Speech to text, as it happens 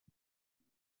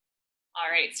All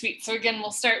right, sweet. So again,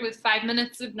 we'll start with 5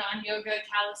 minutes of non-yoga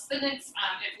calisthenics.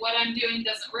 If what I'm doing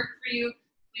doesn't work for you,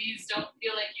 please don't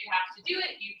feel like you have to do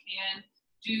it. You can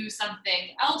do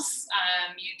something else.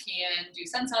 You can do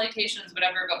sun salutations,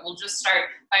 whatever, but we'll just start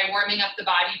by warming up the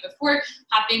body before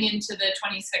hopping into the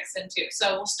 26 and 2.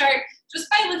 So we'll start just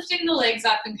by lifting the legs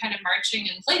up and kind of marching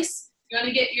in place. You want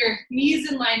to get your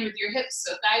knees in line with your hips,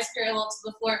 so thighs parallel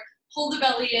to the floor. Pull the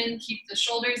belly in, keep the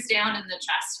shoulders down and the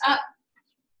chest up.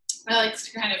 I like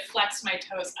to kind of flex my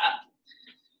toes up.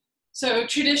 So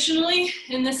traditionally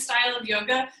in this style of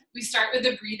yoga, we start with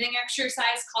a breathing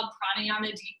exercise called pranayama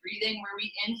deep breathing, where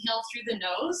we inhale through the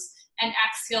nose and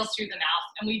exhale through the mouth.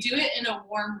 And we do it in a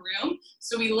warm room.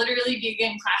 So we literally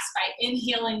begin class by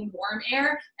inhaling warm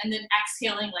air and then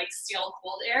exhaling like stale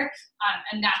cold air.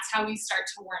 And that's how we start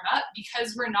to warm up.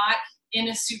 Because we're not in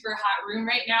a super hot room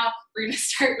right now, we're gonna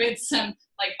start with some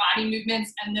like body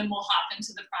movements, and then we'll hop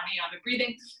into the pranayama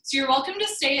breathing. So you're welcome to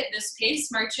stay at this pace,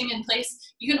 marching in place.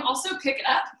 You can also pick it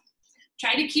up.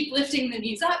 Try to keep lifting the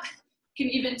knees up. You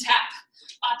can even tap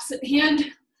opposite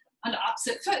hand onto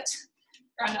opposite foot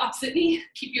or onto opposite knee.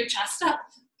 Keep your chest up.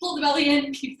 Pull the belly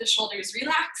in. Keep the shoulders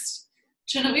relaxed.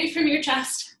 Chin away from your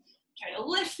chest. Try to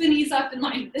lift the knees up in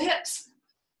line with the hips.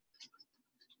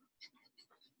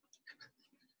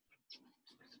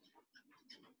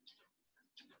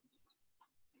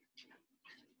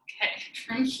 Okay,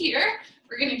 from here,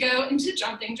 we're gonna go into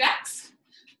jumping jacks.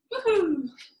 Woohoo!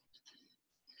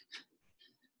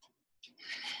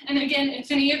 And again, if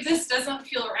any of this doesn't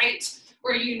feel right,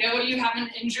 or you know you have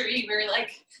an injury where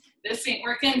like, this ain't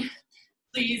working,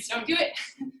 please don't do it.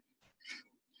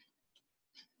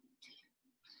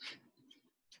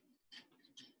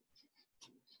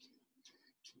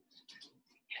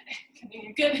 Okay, getting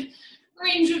a good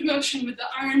range of motion with the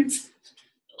arms,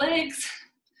 the legs.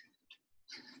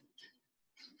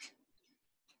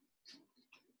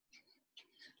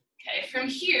 Okay, from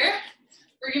here,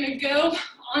 we're gonna go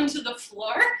onto the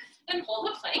floor and hold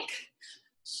a plank.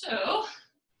 So,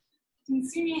 you can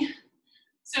see me.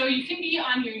 So you can be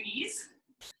on your knees,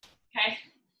 okay?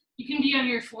 You can be on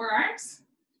your forearms.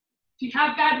 If you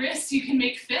have bad wrists, you can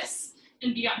make fists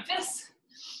and be on fists.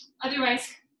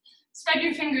 Otherwise, spread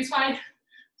your fingers wide,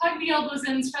 hug the elbows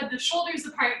in, spread the shoulders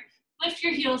apart, lift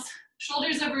your heels,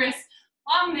 shoulders over wrists,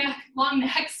 long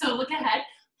neck, so look ahead,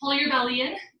 pull your belly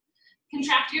in.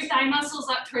 Contract your thigh muscles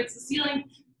up towards the ceiling.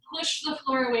 Push the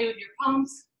floor away with your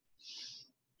palms.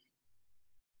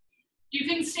 You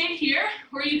can stay here,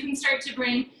 or you can start to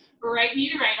bring right knee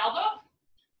to right elbow,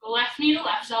 left knee to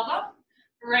left elbow,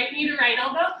 right knee to right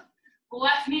elbow,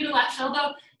 left knee to left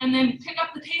elbow, and then pick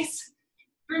up the pace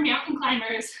for mountain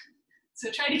climbers. So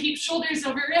try to keep shoulders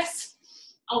over wrists,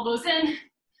 elbows in,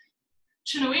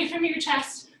 chin away from your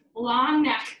chest, long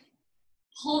neck.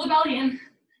 Pull the belly in.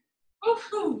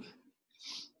 Woohoo!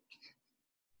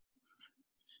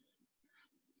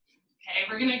 Okay,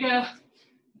 we're gonna go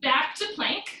back to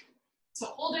plank. So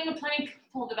holding a plank,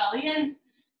 pull the belly in,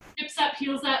 hips up,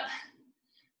 heels up,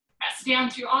 press down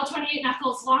through all 28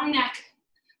 knuckles, long neck.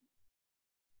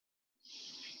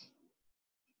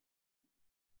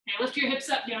 Okay, lift your hips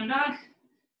up, down dog.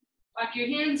 Walk your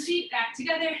hands, feet back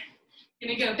together.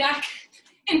 Gonna go back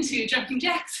into jumping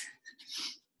jacks.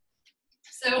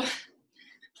 So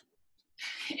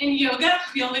in yoga,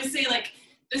 we always say like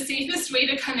the safest way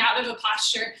to come out of a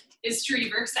posture is to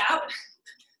reverse out.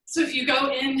 So if you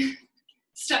go in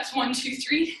steps 1, 2,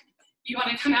 3, you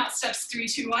want to come out steps 3,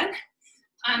 2, 1.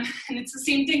 And it's the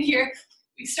same thing here.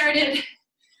 We started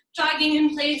jogging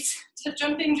in place to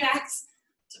jumping jacks,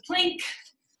 to plank,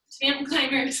 to mountain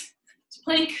climbers, to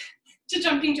plank, to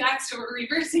jumping jacks. So we're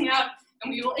reversing out,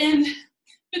 and we will end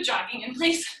with jogging in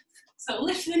place. So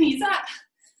lift the knees up,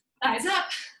 thighs up,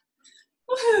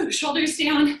 woohoo, shoulders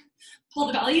down, pull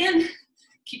the belly in,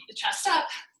 keep the chest up.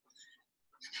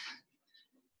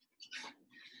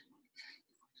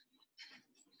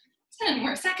 10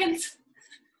 more seconds.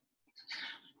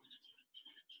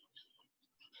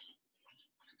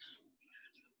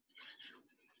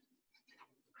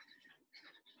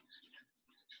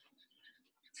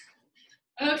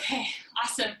 Okay,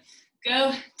 awesome.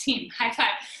 Go team, high five.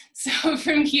 So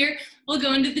from here, we'll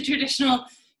go into the traditional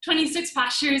 26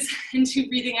 postures and 2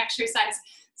 breathing exercise,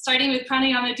 starting with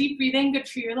pranayama deep breathing, good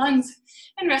for your lungs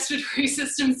and respiratory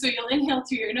system. So you'll inhale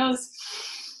through your nose,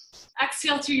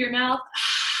 exhale through your mouth.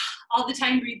 All the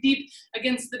time, breathe deep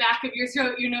against the back of your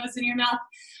throat, your nose, and your mouth,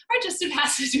 or just a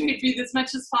passageway. Breathe as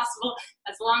much as possible,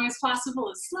 as long as possible,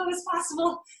 as slow as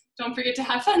possible. Don't forget to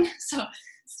have fun. So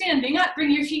standing up, bring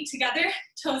your feet together,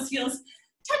 toes, heels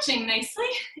touching nicely.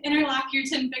 Interlock your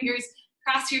 10 fingers,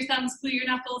 cross your thumbs, glue your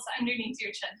knuckles underneath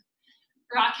your chin.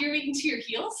 Rock your weight into your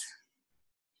heels.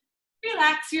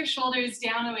 Relax your shoulders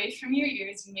down away from your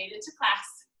ears. You made it to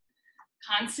class.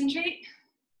 Concentrate,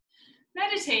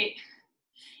 meditate,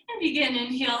 and begin.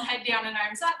 Inhale, head down and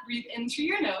arms up. Breathe in through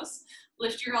your nose.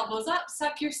 Lift your elbows up,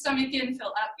 suck your stomach in, fill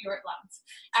up your lungs.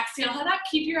 Exhale, head up,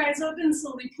 keep your eyes open,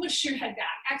 slowly push your head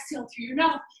back. Exhale through your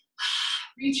mouth.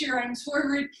 Reach your arms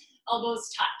forward,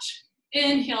 elbows touch.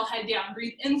 Inhale, head down.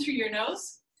 Breathe in through your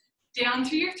nose, down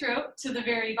through your throat to the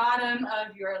very bottom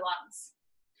of your lungs.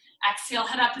 Exhale,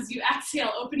 head up. As you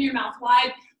exhale, open your mouth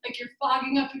wide like you're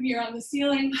fogging up a mirror on the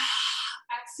ceiling.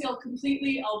 Exhale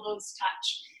completely, elbows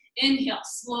touch. Inhale,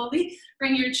 slowly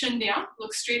bring your chin down,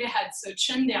 look straight ahead, so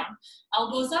chin down,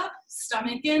 elbows up,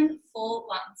 stomach in, full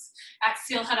lungs.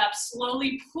 Exhale, head up,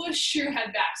 slowly push your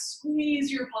head back, squeeze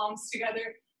your palms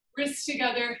together, wrists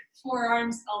together,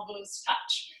 forearms, elbows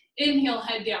touch. Inhale,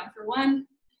 head down for 1,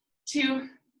 2,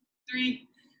 3,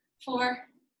 4,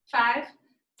 5,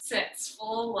 6,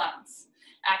 full lungs.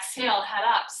 Exhale, head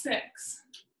up, 6,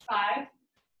 5,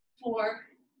 4,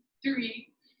 3,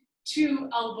 2,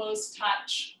 elbows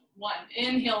touch, 1.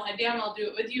 Inhale, head down, I'll do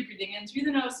it with you, breathing in through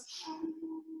the nose.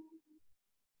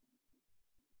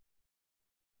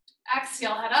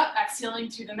 Exhale, head up, exhaling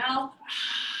through the mouth.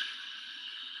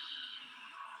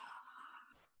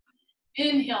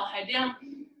 Inhale, head down.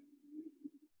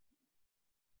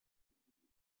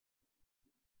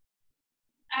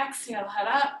 Exhale, head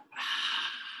up.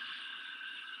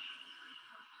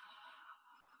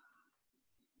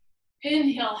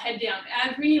 Inhale, head down.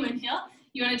 When you inhale,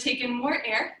 you want to take in more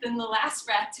air than the last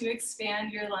breath to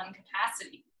expand your lung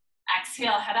capacity.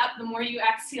 Exhale, head up. The more you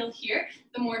exhale here,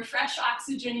 the more fresh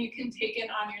oxygen you can take in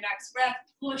on your next breath.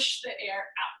 Push the air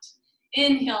out.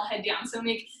 Inhale, head down. So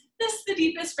make this the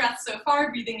deepest breath so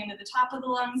far, breathing into the top of the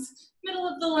lungs, middle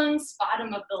of the lungs,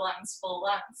 bottom of the lungs, full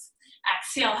lungs.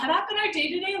 Exhale, head up. In our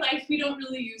day-to-day life, we don't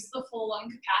really use the full lung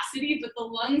capacity, but the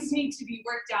lungs need to be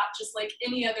worked out just like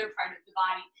any other part of the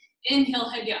body. Inhale,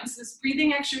 head down. So this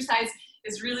breathing exercise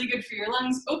is really good for your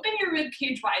lungs. Open your rib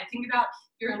cage wide. Think about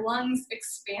your lungs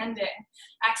expanding.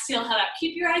 Exhale, head up.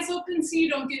 Keep your eyes open so you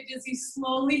don't get dizzy.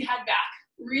 Slowly head back.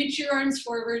 Reach your arms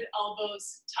forward,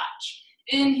 elbows touch.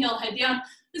 Inhale, head down.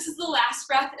 This is the last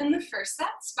breath in the first set.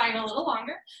 Spine a little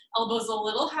longer, elbows a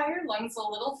little higher, lungs a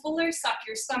little fuller. Suck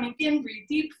your stomach in, breathe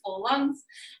deep, full lungs.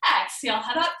 Exhale,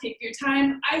 head up, take your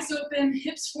time. Eyes open,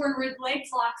 hips forward,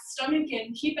 legs locked, stomach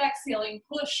in. Keep exhaling,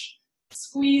 push,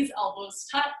 squeeze, elbows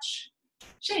touch.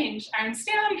 Change, arms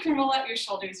down. You can roll out your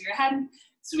shoulders, your head.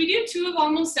 So we do 2 of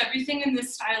almost everything in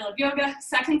this style of yoga.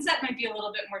 Second set might be a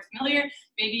little bit more familiar.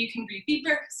 Maybe you can breathe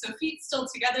deeper. So feet still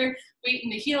together, weight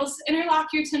in the heels. Interlock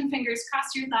your 10 fingers, cross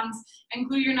your thumbs, and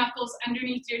glue your knuckles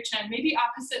underneath your chin. Maybe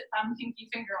opposite thumb, pinky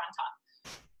finger on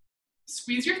top.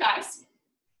 Squeeze your thighs.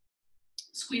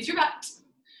 Squeeze your butt.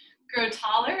 Grow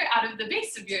taller out of the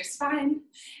base of your spine.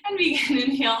 And begin,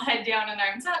 inhale, head down and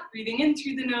arms up, breathing in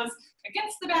through the nose,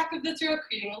 against the back of the throat,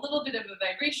 creating a little bit of a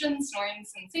vibration, snoring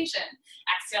sensation.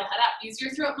 Exhale, head up. Use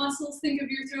your throat muscles. Think of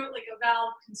your throat like a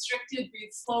valve, constricted.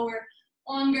 Breathe slower,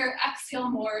 longer. Exhale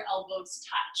more, elbows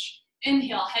touch.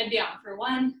 Inhale, head down for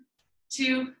 1,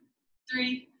 2,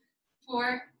 3,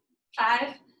 4,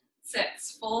 5,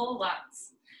 6. Full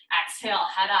lungs. Exhale,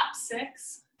 head up.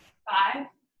 6, 5,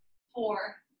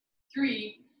 4,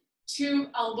 3, 2,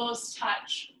 elbows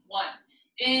touch. 1.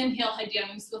 Inhale, head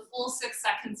down. Use the full 6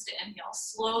 seconds to inhale.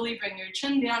 Slowly bring your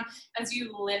chin down as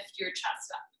you lift your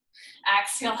chest up.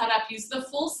 Exhale, head up. Use the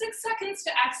full 6 seconds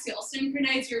to exhale.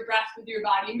 Synchronize your breath with your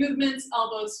body movements.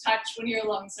 Elbows touch when your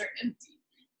lungs are empty.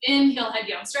 Inhale, head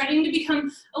down. Starting to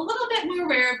become a little bit more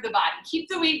aware of the body. Keep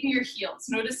the weight in your heels.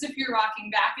 Notice if you're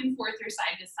rocking back and forth or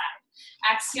side to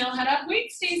side. Exhale, head up.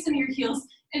 Weight stays in your heels.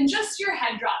 And just your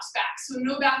head drops back, so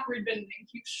no backward bending.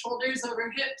 Keep shoulders over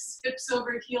hips, hips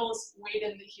over heels, weight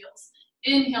in the heels.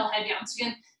 Inhale, head down. So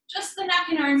again, just the neck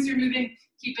and arms are moving.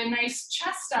 Keep a nice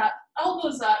chest up,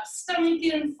 elbows up, stomach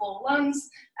in, full lungs.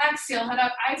 Exhale, head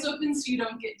up, eyes open so you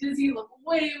don't get dizzy. Look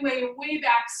way, way, way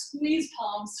back. Squeeze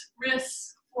palms,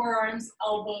 wrists, forearms,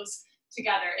 elbows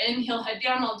together. Inhale, head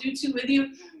down. I'll do 2 with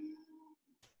you.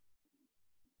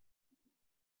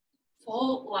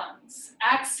 Full lungs.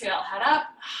 Exhale, head up.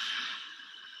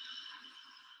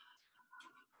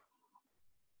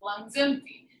 Lungs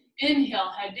empty.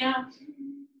 Inhale, head down.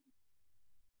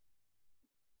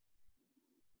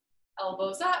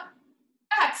 Elbows up.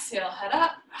 Exhale, head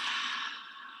up.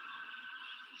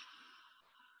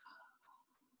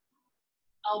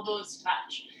 Elbows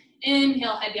touch.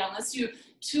 Inhale, head down. Let's do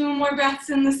 2 more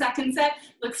breaths in the second set.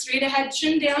 Look straight ahead,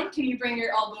 chin down. Can you bring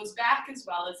your elbows back as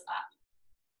well as up?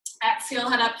 Exhale,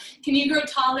 head up. Can you grow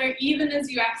taller even as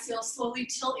you exhale? Slowly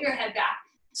tilt your head back.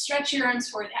 Stretch your arms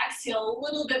forward. Exhale a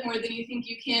little bit more than you think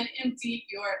you can. Empty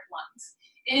your lungs.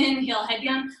 Inhale, head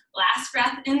down. Last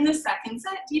breath in the second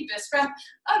set. Deepest breath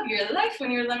of your life. When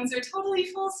your lungs are totally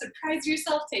full, surprise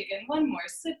yourself. Take in one more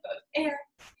sip of air.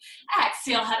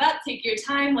 Exhale, head up. Take your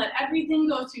time. Let everything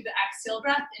go through the exhale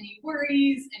breath. Any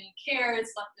worries, any cares,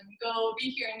 let them go.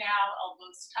 Be here now.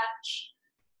 Elbows touch.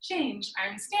 Change.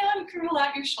 Arms down. Curl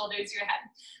out your shoulders, your head.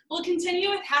 We'll continue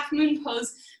with half moon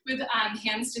pose with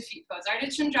hands to feet pose. Ardha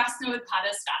Chandrasana with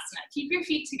Padastasana. Keep your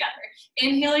feet together.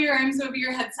 Inhale your arms over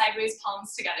your head sideways,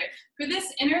 palms together. For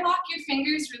this, interlock your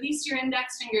fingers, release your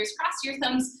index fingers, cross your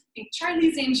thumbs, think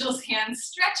Charlie's Angels hands,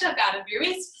 stretch up out of your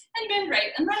waist, and bend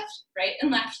right and left, right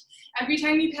and left. Every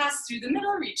time you pass through the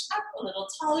middle, reach up a little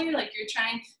taller like you're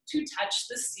trying to touch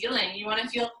the ceiling. You want to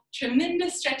feel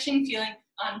tremendous stretching feeling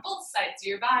on both sides of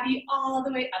your body, all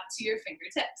the way up to your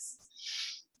fingertips.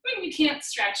 When you can't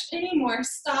stretch anymore,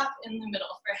 stop in the middle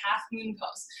for half moon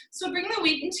pose. So bring the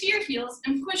weight into your heels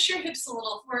and push your hips a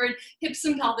little forward, hips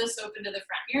and pelvis open to the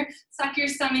front here. Suck your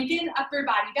stomach in, upper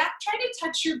body back. Try to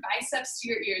touch your biceps to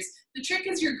your ears. The trick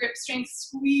is your grip strength.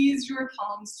 Squeeze your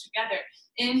palms together.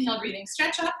 Inhale, breathing,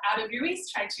 stretch up out of your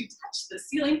waist. Try to touch the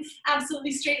ceiling.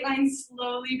 Absolutely straight line.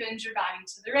 Slowly bend your body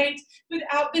to the right.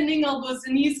 Without bending elbows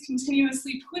and knees,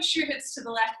 continuously push your hips to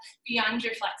the left beyond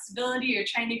your flexibility. You're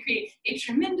trying to create a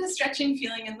tremendous stretching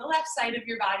feeling in the left side of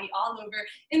your body, all over,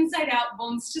 inside out,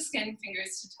 bones to skin,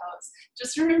 fingers to toes.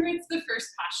 Just remember it's the first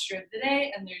posture of the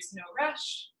day and there's no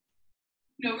rush.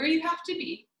 Know where you have to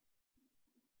be.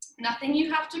 Nothing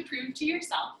you have to prove to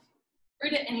yourself or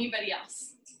to anybody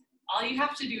else. All you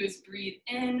have to do is breathe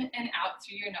in and out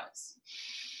through your nose.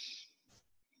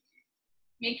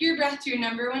 Make your breath your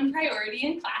 #1 priority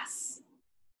in class.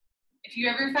 If you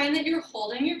ever find that you're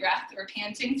holding your breath or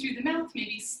panting through the mouth,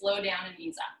 maybe slow down and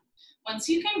ease up. Once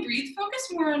you can breathe, focus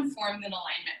more on form than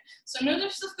alignment. So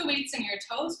notice if the weight's in your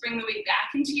toes, bring the weight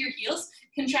back into your heels,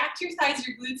 contract your thighs,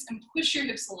 your glutes, and push your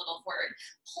hips a little forward.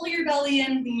 Pull your belly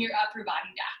in, lean your upper body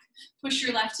back. Push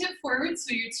your left hip forward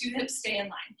so your 2 hips stay in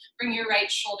line. Bring your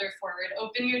right shoulder forward.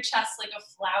 Open your chest like a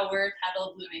flower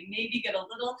petal blooming. Maybe get a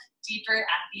little deeper at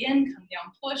the end. Come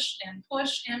down, push and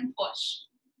push and push.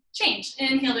 Change.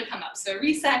 Inhale to come up. So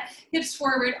reset, hips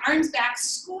forward, arms back,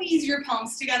 squeeze your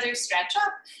palms together, stretch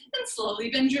up, and slowly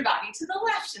bend your body to the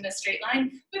left in a straight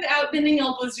line. Without bending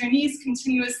elbows or knees,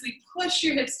 continuously push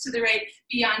your hips to the right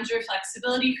beyond your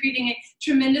flexibility, creating a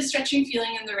tremendous stretching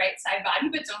feeling in the right side body,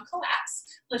 but don't collapse.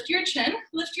 Lift your chin,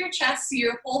 lift your chest, see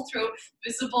your whole throat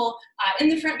visible in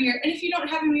the front mirror. And if you don't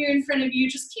have a mirror in front of you,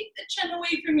 just keep the chin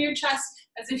away from your chest,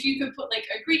 as if you could put like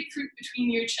a grapefruit between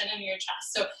your chin and your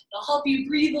chest. So it'll help you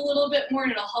breathe a little bit more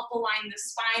and it'll help align the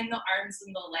spine, the arms,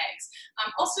 and the legs.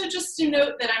 Also just to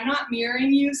note that I'm not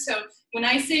mirroring you. So when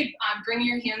I say bring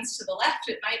your hands to the left,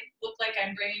 it might look like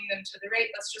I'm bringing them to the right.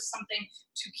 That's just something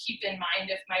to keep in mind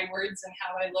if my words and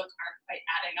how I look aren't quite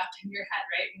adding up in your head,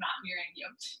 right? I'm not mirroring you.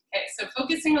 Okay, so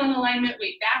focusing on alignment,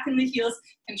 weight back in the heels,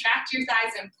 contract your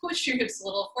thighs and push your hips a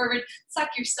little forward, suck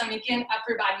your stomach in,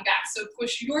 upper body back. So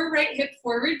push your right hip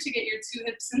forward to get your 2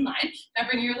 hips in line. Now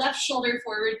bring your left shoulder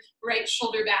forward, right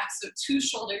shoulder back, so 2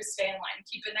 shoulders stay in line.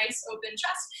 Keep a nice open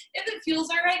chest. If it feels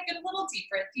all right, get a little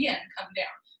deeper at the end, come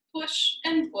down. Push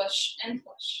and push and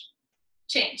push.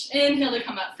 Change. Inhale to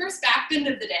come up. First back bend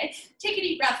of the day. Take a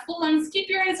deep breath, full lungs, keep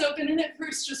your eyes open, and at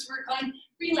first just work on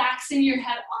relaxing your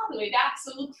head all the way back.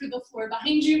 So look for the floor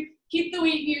behind you. Keep the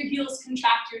weight in your heels,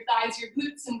 contract your thighs, your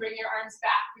glutes, and bring your arms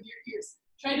back with your ears.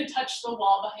 Try to touch the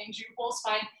wall behind you, whole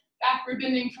spine. Backward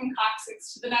bending from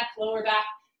coccyx to the neck, lower back,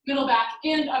 middle back,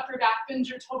 and upper back. Bend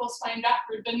your total spine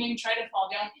backward bending. Try to fall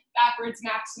down backwards,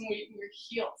 maximum weight in your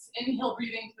heels. Inhale,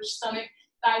 breathing, push stomach,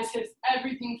 thighs, hips,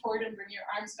 everything forward, and bring your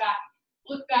arms back.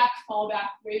 Look back, fall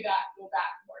back, way back, go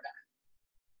back, more back.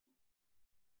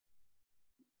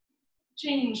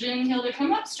 Change. Inhale to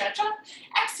come up, stretch up.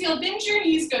 Exhale, bend your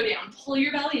knees, go down. Pull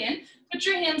your belly in, put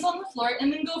your hands on the floor,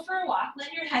 and then go for a walk.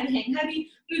 Let your head hang heavy,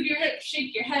 move your hips,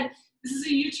 shake your head. This is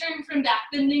a U-turn from back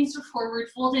bending to forward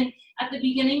folding. At the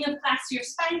beginning of class, your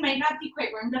spine might not be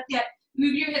quite warmed up yet.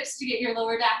 Move your hips to get your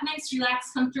lower back nice,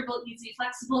 relaxed, comfortable, easy,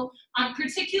 flexible.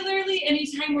 Particularly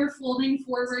anytime we're folding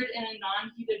forward in a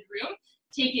non-heated room,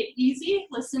 take it easy,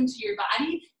 listen to your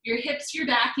body. Your hips, your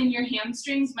back, and your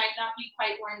hamstrings might not be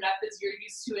quite warmed up as you're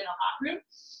used to in a hot room.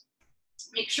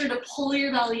 Make sure to pull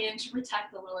your belly in to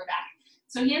protect the lower back.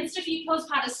 So hands to feet pose,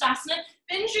 Padastasana.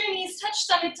 Bend your knees, touch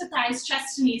stomach to thighs,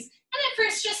 chest to knees. And at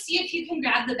first, just see if you can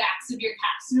grab the backs of your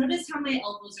calves. Notice how my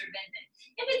elbows are bending.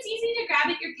 If it's easy to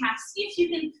grab at your calves, see if you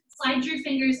can slide your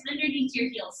fingers underneath your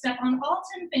heels. Step on all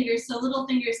 10 fingers so little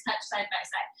fingers touch side by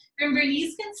side. Remember,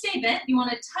 knees can stay bent. You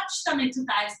want to touch stomach to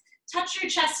thighs, Touch your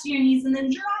chest to your knees and then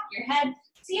drop your head.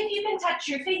 See if you can touch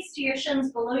your face to your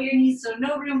shins below your knees, so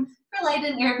no room for light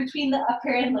and air between the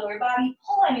upper and lower body.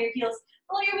 Pull on your heels,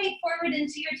 roll your weight forward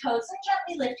into your toes, and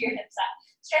gently lift your hips up.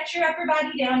 Stretch your upper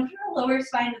body down from the lower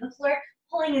spine to the floor.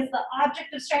 Pulling is the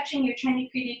object of stretching. You're trying to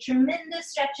create a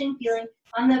tremendous stretching feeling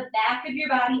on the back of your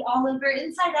body, all over,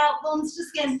 inside out, bones to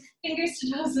skin, fingers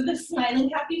to toes with a smiling,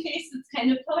 happy face. It's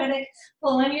kind of poetic.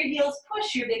 Pull on your heels,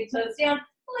 push your big toes down,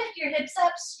 lift your hips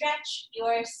up, stretch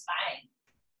your spine.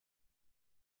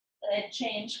 Good,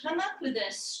 change. Come up with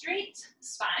a straight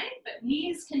spine, but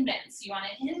knees can bend. So you want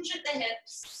to hinge at the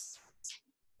hips.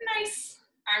 Nice.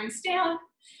 Arms down.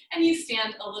 And you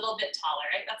stand a little bit taller,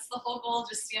 right? That's the whole goal,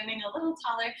 just standing a little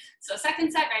taller. So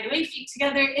second set, right away, feet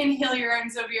together. Inhale your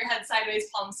arms over your head, sideways,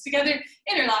 palms together.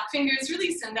 Interlock fingers,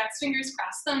 release index fingers,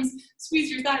 cross thumbs.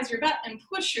 Squeeze your thighs, your butt, and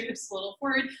push your hips a little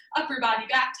forward. Upper body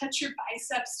back, touch your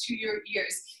biceps to your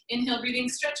ears. Inhale, breathing,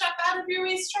 stretch up out of your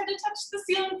waist. Try to touch the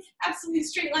ceiling. Absolutely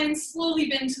straight line. Slowly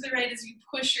bend to the right as you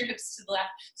push your hips to the left.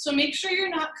 So make sure you're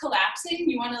not collapsing.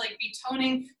 You want to be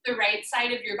toning the right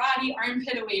side of your body,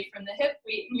 armpit away from the hip,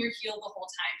 weight in your heel the whole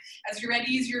time. As you're ready,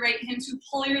 use your right hand to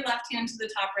pull your left hand to the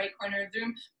top right corner of the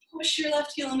room. Push your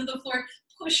left heel into the floor.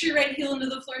 Push your right heel into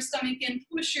the floor, stomach in.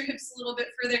 Push your hips a little bit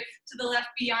further to the left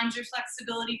beyond your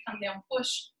flexibility. Come down,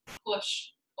 push,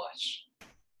 push, push.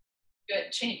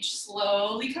 Good, change.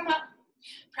 Slowly come up.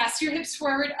 Press your hips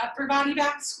forward, upper body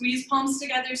back, squeeze palms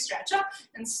together, stretch up,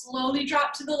 and slowly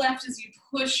drop to the left as you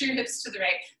push your hips to the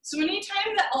right. So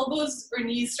anytime the elbows or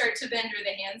knees start to bend or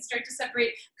the hands start to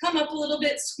separate, come up a little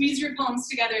bit, squeeze your palms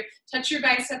together, touch your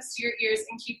biceps to your ears,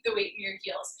 and keep the weight in your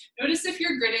heels. Notice if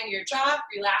you're gritting your jaw,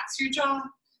 relax your jaw,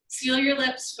 seal your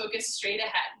lips, focus straight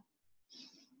ahead.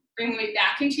 Bring the weight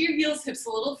back into your heels, hips a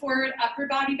little forward, upper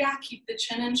body back, keep the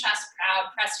chin and chest proud.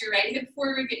 Press your right hip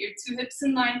forward, get your two hips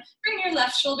in line, bring your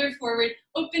left shoulder forward,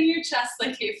 open your chest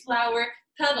like a flower,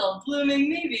 petal, blooming,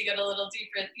 maybe get a little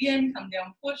deeper at the end, come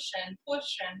down, push and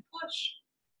push and push.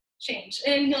 Change.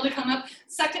 Inhale to come up.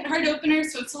 Second heart opener,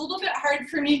 so it's a little bit hard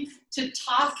for me to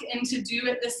talk and to do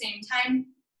at the same time.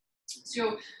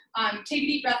 So take a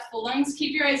deep breath, full lungs,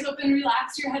 keep your eyes open,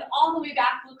 relax your head all the way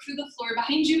back, look through the floor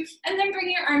behind you, and then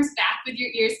bring your arms back with your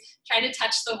ears. Try to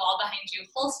touch the wall behind you.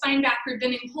 Whole spine backward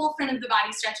bending, whole front of the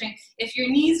body stretching. If your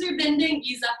knees are bending,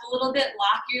 ease up a little bit,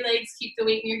 lock your legs, keep the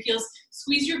weight in your heels,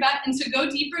 squeeze your butt, and to go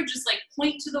deeper, just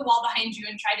point to the wall behind you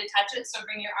and try to touch it. So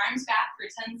bring your arms back for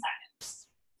 10 seconds.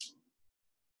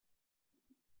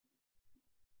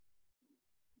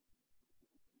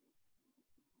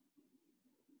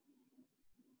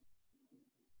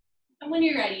 And when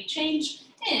you're ready, change.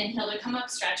 Inhale to come up,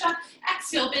 stretch up.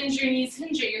 Exhale, bend your knees,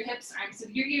 hinge at your hips, arms with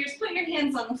your ears. Put your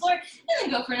hands on the floor, and then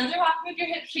go for another walk. Move your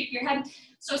hips, shake your head.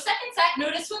 So second set,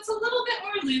 notice what's a little bit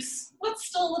more loose, what's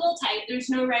still a little tight. There's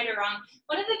no right or wrong.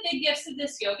 One of the big gifts of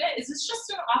this yoga is it's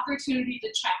just an opportunity to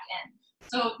check in.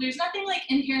 So there's nothing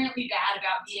inherently bad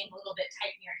about being a little bit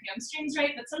tight in your hamstrings,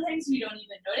 right? But sometimes we don't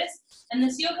even notice. And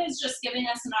this yoga is just giving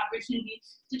us an opportunity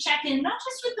to check in, not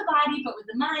just with the body, but with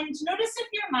the mind. Notice if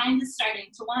your mind is starting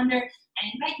to wander. I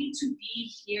invite you to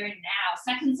be here now.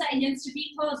 Second set, hands to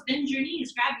feet pose. Bend your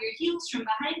knees, grab your heels from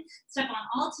behind. Step on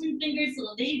all 10 fingers,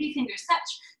 little baby fingers touch.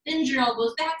 Bend your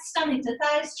elbows back, stomach to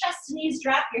thighs, chest to knees,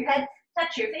 drop your head.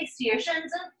 Touch your face to your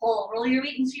shins and pull. Roll your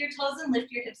weight into your toes and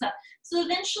lift your hips up. So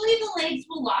eventually the legs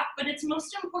will lock, but it's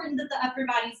most important that the upper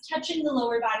body is touching the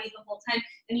lower body the whole time,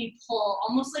 and you pull,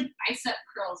 almost like bicep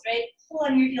curls, right? Pull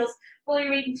on your heels, roll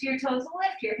your weight into your toes,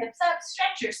 lift your hips up,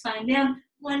 stretch your spine down.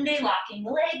 One day locking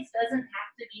the legs doesn't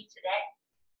have to be today.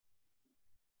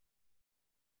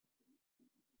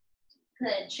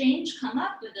 Good, change, come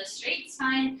up with a straight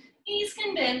spine. Knees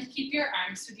can bend, keep your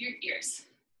arms with your ears.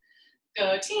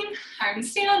 Go team,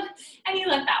 arms down, and you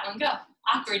let that one go.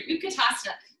 Awkward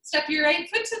Utkatasana. Step your right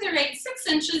foot to the right, 6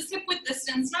 inches, hip width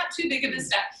distance, not too big of a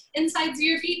step. Insides of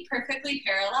your feet perfectly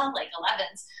parallel like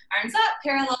 11s. Arms up,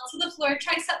 parallel to the floor,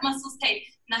 tricep muscles tight,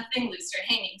 nothing loose or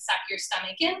hanging. Suck your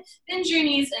stomach in, bend your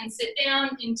knees, and sit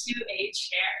down into a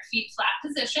chair. Feet flat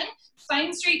position,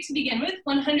 spine straight to begin with,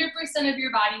 100% of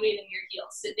your body weight in your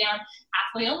heels. Sit down,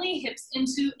 halfway only, hips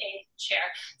into a chair.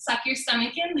 Suck your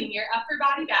stomach in, lean your upper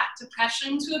body back,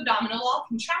 depression to abdominal wall,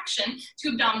 contraction to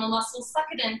abdominal muscles, suck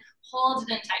it in, hold it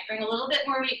in tight. Bring a little bit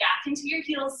more weight back into your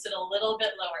heels, sit a little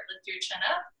bit lower. Lift your chin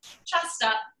up, chest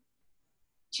up,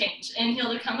 change.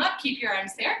 Inhale to come up, keep your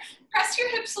arms there. Press your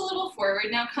hips a little forward.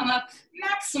 Now come up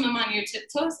maximum on your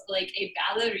tiptoes like a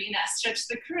ballerina. Stretch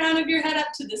the crown of your head up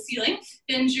to the ceiling.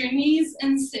 Bend your knees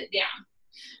and sit down.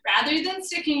 Rather than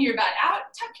sticking your butt out,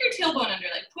 tuck your tailbone under,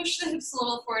 like push the hips a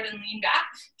little forward and lean back.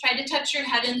 Try to touch your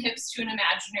head and hips to an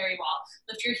imaginary wall.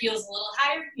 Lift your heels a little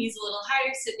higher, knees a little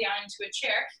higher, sit down into a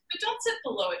chair, but don't sit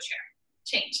below a chair.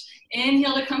 Change.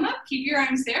 Inhale to come up, keep your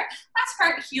arms there. Last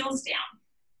part, heels down.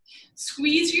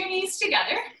 Squeeze your knees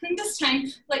together, and this time,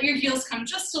 let your heels come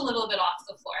just a little bit off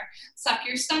the floor. Suck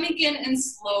your stomach in and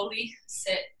slowly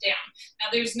sit down. Now,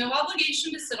 there's no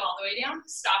obligation to sit all the way down.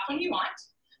 Stop when you want,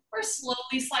 or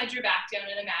slowly slide your back down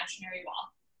an imaginary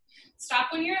wall.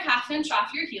 Stop when you're a ½ inch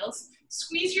off your heels.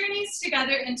 Squeeze your knees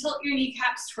together and tilt your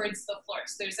kneecaps towards the floor.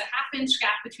 So there's a ½ inch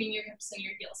gap between your hips and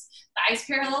your heels. Thighs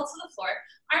parallel to the floor,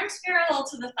 arms parallel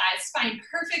to the thighs, spine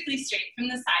perfectly straight from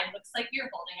the side. Looks like you're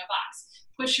holding a box.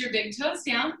 Push your big toes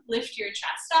down, lift your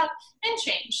chest up, and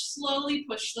change. Slowly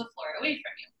push the floor away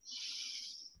from you.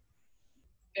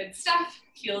 Good stuff.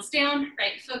 Heels down,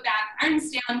 right foot back,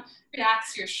 arms down.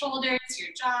 Relax your shoulders, your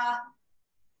jaw.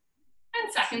 And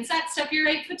second set, step your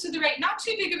right foot to the right. Not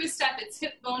too big of a step, it's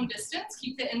hip bone distance.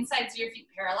 Keep the insides of your feet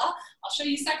parallel. I'll show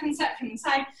you second set from the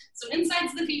side. So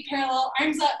insides of the feet parallel,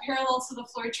 arms up parallel to the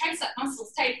floor, tricep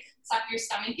muscles tight. Suck your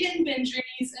stomach in, bend your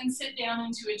knees, and sit down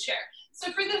into a chair.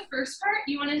 So for the first part,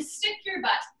 you want to stick your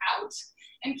butt out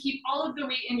and keep all of the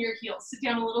weight in your heels. Sit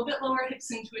down a little bit lower,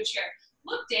 hips into a chair.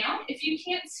 Look down. If you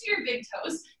can't see your big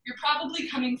toes, you're probably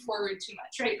coming forward too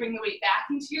much, right? Bring the weight back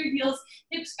into your heels,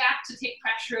 hips back to take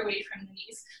pressure away from the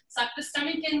knees. Suck the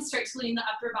stomach in, start to lean the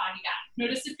upper body back.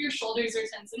 Notice if your shoulders are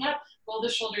tensing up, roll the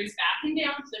shoulders back and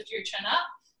down, lift your chin up,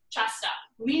 chest up,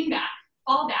 lean back,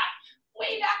 fall back,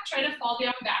 way back, try to fall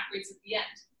down backwards at the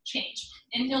end. Change.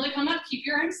 Inhale to come up, keep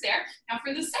your arms there. Now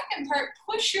for the second part,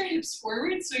 push your hips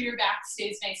forward so your back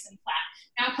stays nice and flat.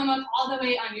 Now come up all the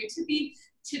way on your tippy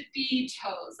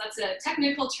toes. That's a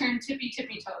technical term, tippy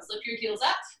toes. Lift your heels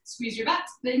up, squeeze your butt,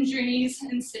 bend your knees,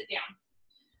 and sit down.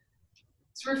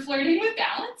 So we're flirting with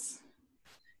balance.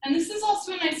 And this is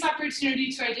also a nice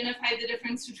opportunity to identify the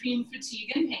difference between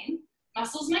fatigue and pain.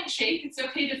 Muscles might shake, it's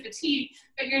okay to fatigue,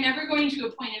 but you're never going to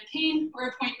a point of pain or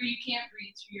a point where you can't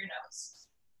breathe through your nose.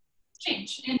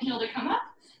 Change. Inhale to come up.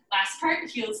 Last part,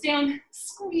 heels down.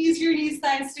 Squeeze your knees,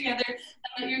 thighs together, and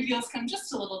let your heels come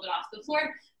just a little bit off the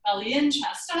floor. Belly in,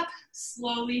 chest up.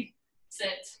 Slowly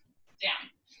sit down.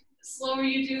 The slower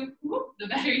you do, the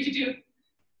better you do.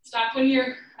 Stop when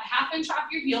you're a ½ inch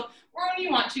off your heel or when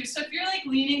you want to. So if you're like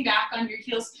leaning back on your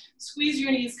heels, squeeze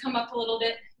your knees, come up a little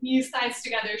bit, knees, thighs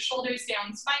together, shoulders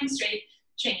down, spine straight.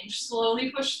 Change. Slowly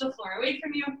push the floor away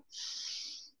from you.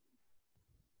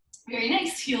 Very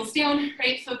nice, heels down,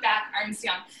 right foot back, arms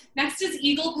down. Next is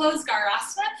eagle pose,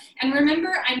 Garasana. And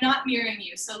remember, I'm not mirroring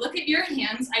you. So look at your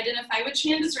hands, identify which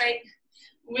hand is right,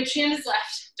 which hand is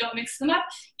left. Don't mix them up.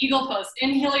 Eagle pose,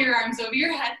 inhale your arms over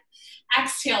your head.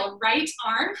 Exhale, right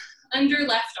arm under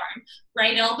left arm.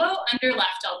 Right elbow under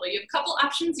left elbow. You have a couple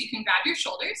options. You can grab your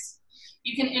shoulders.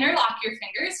 You can interlock your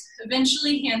fingers,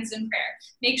 eventually hands in prayer.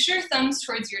 Make sure thumbs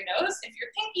towards your nose. If your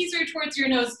pinkies are towards your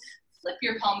nose, flip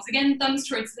your palms again, thumbs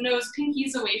towards the nose,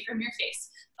 pinkies away from your face.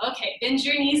 Okay, bend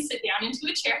your knees, sit down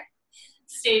into a chair.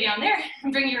 Stay down there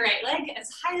and bring your right leg as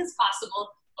high as possible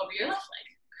over your left leg.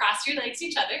 Cross your legs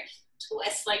each other,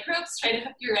 twist like ropes, try to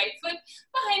hook your right foot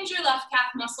behind your left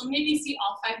calf muscle. Maybe see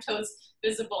all 5 toes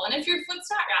visible. And if your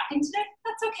foot's not wrapping today,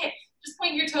 that's okay. Just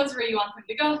point your toes where you want them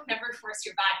to go, never force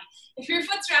your body. If your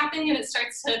foot's wrapping and the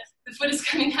foot is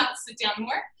coming out, sit down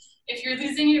more. If you're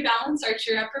losing your balance, arch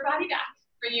your upper body back.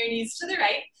 Bring your knees to the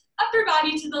right, upper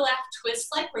body to the left,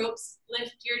 twist like ropes,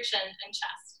 lift your chin and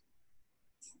chest.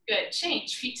 Good,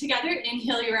 change, feet together,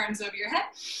 inhale your arms over your head.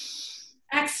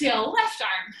 Exhale, left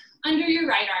arm under your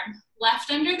right arm, left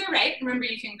under the right. Remember,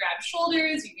 you can grab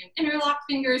shoulders, you can interlock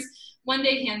fingers. One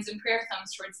day, hands in prayer,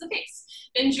 thumbs towards the face.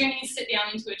 Bend your knees, sit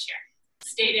down into a chair.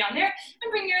 Stay down there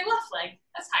and bring your left leg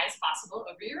as high as possible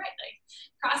over your right leg.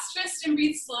 Cross twist and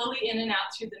breathe slowly in and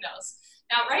out through the nose.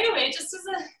 Now, right away, just as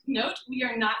a note, we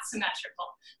are not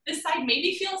symmetrical. This side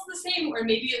maybe feels the same, or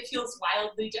maybe it feels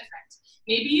wildly different.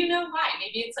 Maybe you know why.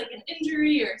 Maybe it's like an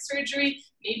injury or surgery.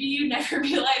 Maybe you never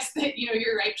realized that,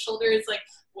 your right shoulder is like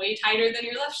way tighter than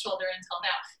your left shoulder until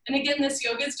now. And again, this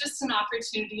yoga is just an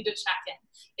opportunity to check in.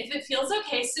 If it feels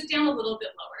okay, sit down a little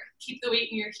bit lower. Keep the weight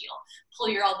in your heel. Pull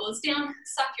your elbows down,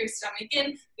 suck your stomach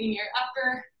in, lean your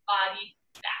upper body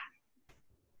back.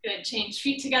 Good, change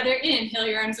feet together, inhale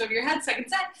your arms over your head, second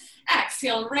set.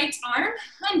 Exhale, right arm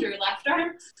under left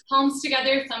arm, palms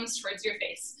together, thumbs towards your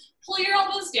face. Pull your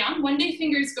elbows down, one day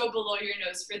fingers go below your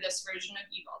nose for this version of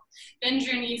eagle. Bend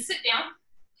your knees, sit down.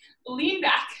 Lean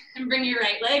back and bring your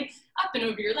right leg up and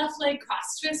over your left leg,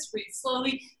 cross twist, breathe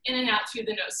slowly in and out through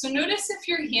the nose. So notice if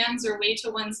your hands are way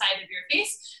to one side of your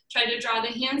face, try to draw the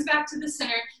hands back to the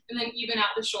center and then even out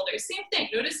the shoulders. Same thing,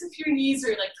 notice if your knees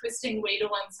are like twisting way to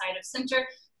one side of center.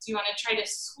 So you wanna try to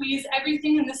squeeze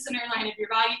everything in the center line of your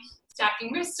body,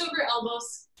 stacking wrists over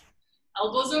elbows,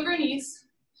 elbows over knees,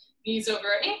 knees over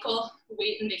ankle,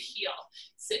 weight in the heel.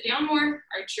 Sit down more,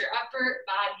 arch your upper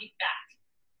body back.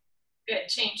 Good,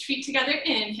 change feet together,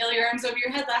 inhale your arms over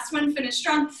your head, last one, finish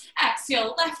strong.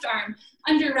 Exhale, left arm,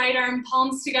 under right arm,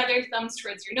 palms together, thumbs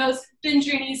towards your nose, bend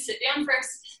your knees, sit down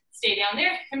first, stay down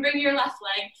there, and bring your left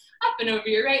leg up and over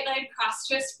your right leg, cross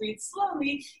twist, breathe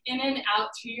slowly in and out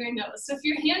through your nose. So if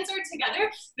your hands are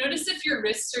together, notice if your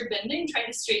wrists are bending, try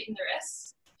to straighten the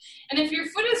wrists. And if your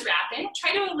foot is wrapping,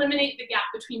 try to eliminate the gap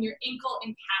between your ankle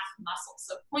and calf muscles.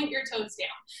 So point your toes down,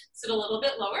 sit a little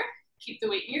bit lower, keep the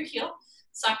weight in your heel,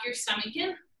 suck your stomach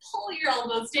in, pull your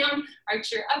elbows down,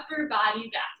 arch your upper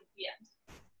body back at the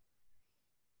end.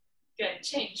 Good,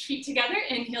 change feet together,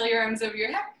 inhale your arms over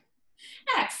your head.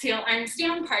 Exhale, arms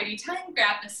down, party time,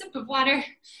 grab a sip of water.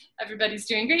 Everybody's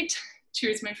doing great.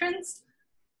 Cheers, my friends.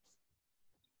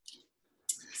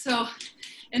 So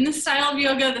in this style of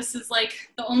yoga, this is like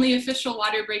the only official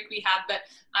water break we have, but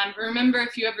remember,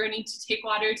 if you ever need to take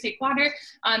water, take water.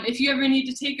 If you ever need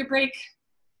to take a break,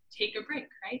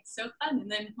 right? So fun.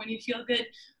 And then when you feel good,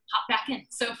 hop back in.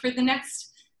 So for the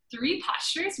next 3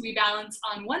 postures, we balance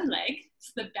on one leg.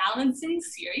 It's the balancing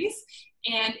series.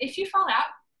 And if you fall out,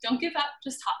 don't give up,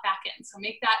 just hop back in. So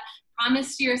make that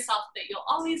promise to yourself that you'll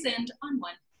always end on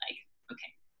one leg. Okay.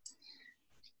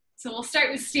 So we'll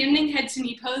start with standing head to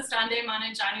knee pose, Dande Mana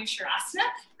Janu Shavasana.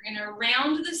 We're gonna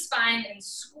round the spine and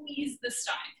squeeze the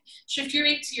stomach. Shift your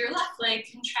weight to your left leg,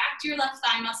 contract your left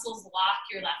thigh muscles, lock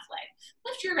your left leg.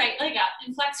 Lift your right leg up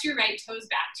and flex your right toes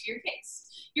back to your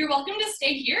face. You're welcome to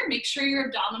stay here. Make sure your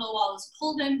abdominal wall is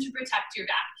pulled in to protect your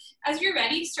back. As you're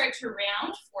ready, start to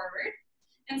round forward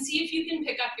and see if you can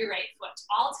pick up your right foot.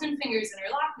 All 10 fingers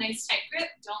interlock, nice tight grip,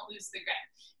 don't lose the grip.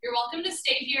 You're welcome to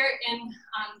stay here in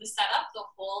the setup the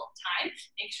whole time.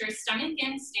 Make sure stomach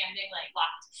in, standing leg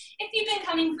locked. If you've been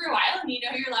coming for a while and you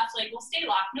know your left leg will stay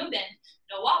locked, no bend,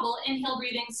 no wobble, inhale,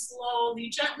 breathing slowly,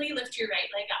 gently lift your right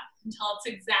leg up until it's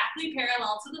exactly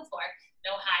parallel to the floor.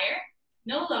 No higher,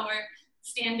 no lower,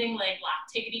 standing leg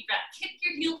locked. Take a deep breath, kick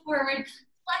your heel forward,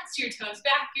 flex your toes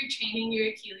back, you're training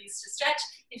your Achilles to stretch.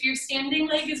 If your standing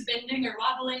leg is bending or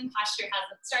wobbling, posture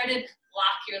hasn't started,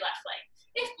 lock your left leg.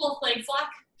 If both legs lock,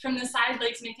 from the side,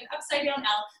 legs make an upside down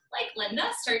L. Like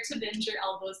Linda, start to bend your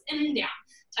elbows in and down.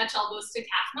 Touch elbows to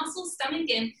calf muscles, stomach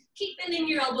in. Keep bending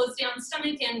your elbows down,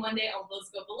 stomach in. One day elbows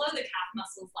go below the calf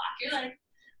muscles. Lock your leg,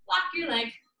 lock your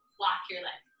leg, lock your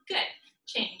leg. Good.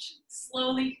 Change.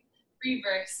 Slowly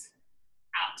reverse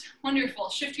out.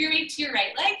 Wonderful. Shift your weight to your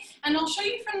right leg, and I'll show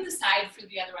you from the side for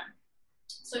the other one.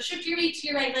 So shift your weight to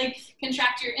your right leg,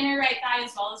 contract your inner right thigh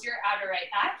as well as your outer right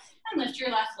thigh, and lift your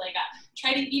left leg up.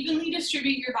 Try to evenly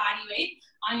distribute your body weight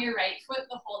on your right foot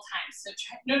the whole time. So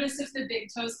notice if the big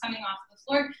toe is coming off the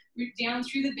floor, root down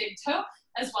through the big toe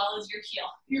as well as your heel.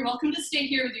 You're welcome to stay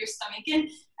here with your stomach in.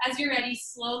 As you're ready,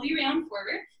 slowly round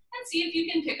forward and see if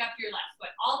you can pick up your left foot.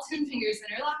 All 10 fingers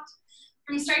interlocked.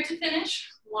 From start to finish,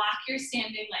 lock your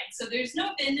standing leg. So there's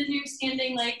no bend in your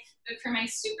standing leg, but for my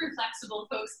super flexible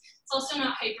folks, it's also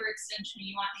not hyperextension.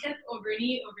 You want hip over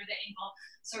knee over the ankle.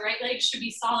 So right leg should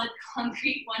be solid,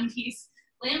 concrete, one piece,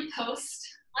 lamp post,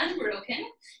 unbroken.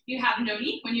 You have no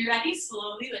knee. When you're ready,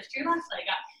 slowly lift your left leg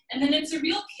up. And then it's a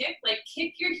real kick, like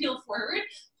kick your heel forward,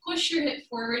 push your hip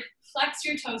forward, flex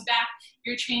your toes back.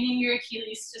 You're training your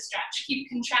Achilles to stretch. Keep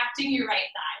contracting your right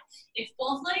thigh. If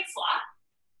both legs lock,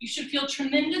 you should feel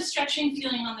tremendous stretching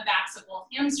feeling on the backs of both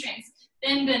hamstrings.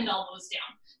 Then bend elbows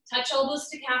down. Touch elbows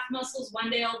to calf muscles.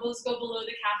 One day elbows go below the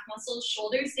calf muscles.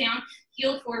 Shoulders down,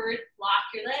 heel forward, lock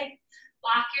your leg,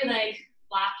 lock your leg,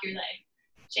 lock your leg.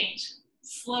 Change.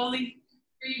 Slowly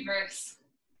reverse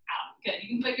out. Good.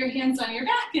 You can put your hands on your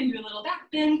back and do a little back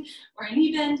bend or a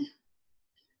knee bend.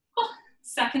 Cool.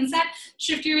 Second set,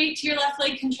 shift your weight to your left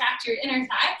leg, contract your inner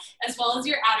thigh as well as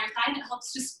your outer thigh, and it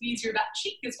helps to squeeze your butt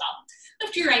cheek as well.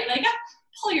 Lift your right leg up,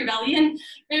 pull your belly in,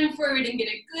 round forward and get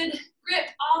a good grip,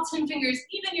 all 10 fingers,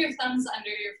 even your thumbs under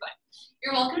your foot.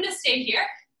 You're welcome to stay here.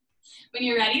 When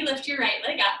you're ready, lift your right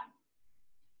leg up,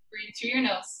 breathe through your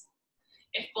nose.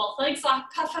 If both legs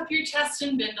lock, puff up your chest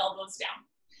and bend elbows down.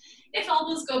 If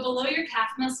elbows go below your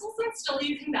calf muscles, then still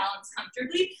you can balance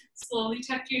comfortably. Slowly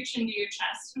tuck your chin to your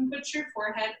chest and put your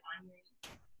forehead on your knee.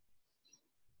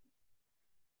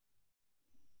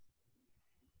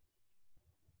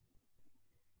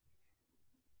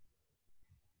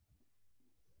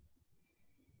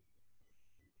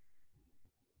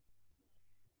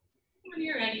 When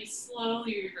you're ready,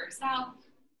 slowly reverse out.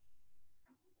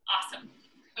 Awesome.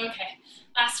 Okay,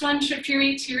 last one, shift your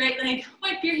weight to your right leg.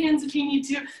 Wipe your hands if you need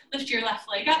to. Lift your left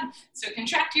leg up. So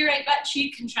contract your right butt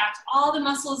cheek, contract all the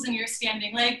muscles in your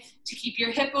standing leg to keep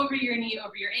your hip over your knee,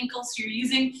 over your ankle. So you're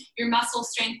using your muscle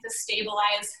strength to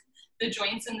stabilize the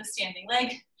joints in the standing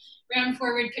leg. Round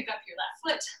forward, pick up your left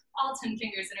foot, all 10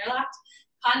 fingers interlocked.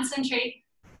 Concentrate,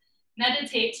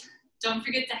 meditate. Don't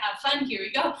forget to have fun. Here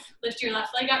we go. Lift your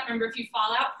left leg up. Remember, if you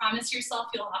fall out, promise yourself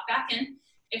you'll hop back in.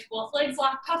 If both legs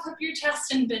lock, puff up your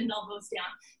chest and bend elbows down.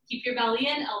 Keep your belly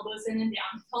in, elbows in and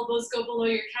down. If elbows go below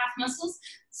your calf muscles,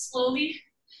 slowly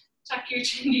tuck your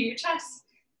chin to your chest.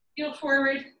 Heel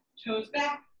forward, toes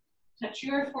back. Touch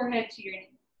your forehead to your knee.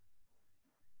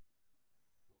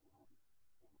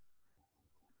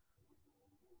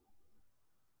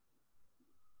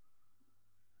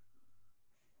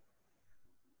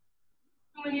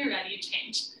 When you're ready,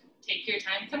 change. Take your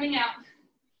time coming out.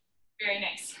 Very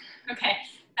nice. Okay,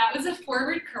 that was a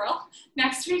forward curl.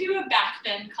 Next, we do a back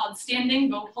bend called standing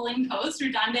bow pulling pose, or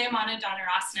Dandayamana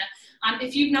Dhanurasana.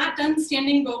 If you've not done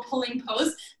standing bow pulling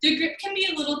pose, the grip can be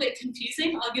a little bit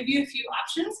confusing. I'll give you a few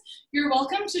options. You're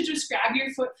welcome to just grab your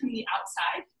foot from the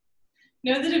outside.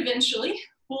 Know that eventually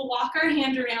we'll walk our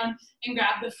hand around and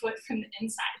grab the foot from the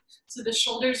inside. So the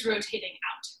shoulder's rotating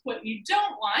out. What you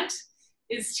don't want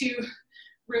is to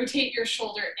rotate your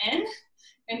shoulder in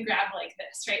and grab like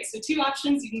this, right? So two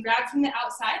options, you can grab from the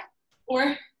outside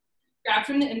or grab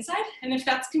from the inside. And if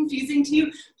that's confusing to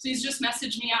you, please just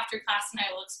message me after class and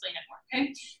I will explain it more,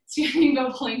 okay? Standing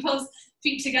bow pulling pose,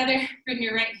 feet together, bring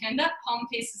your right hand up, palm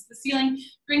faces the ceiling,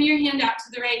 bring your hand out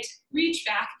to the right, reach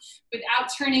back without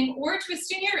turning or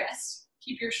twisting your wrist.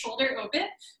 Keep your shoulder open,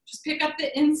 just pick up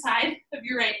the inside of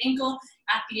your right ankle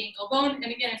at the ankle bone.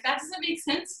 And again, if that doesn't make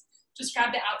sense, just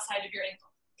grab the outside of your ankle.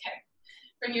 Okay,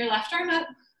 bring your left arm up,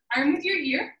 arm with your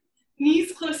ear,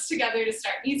 knees close together to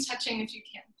start, knees touching if you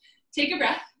can. Take a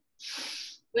breath,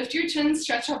 lift your chin,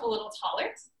 stretch up a little taller,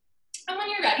 and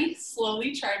when you're ready,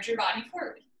 slowly charge your body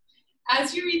forward.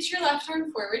 As you reach your left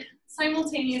arm forward,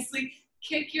 simultaneously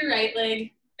kick your right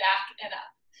leg back and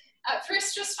up. At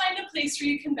first, just find a place where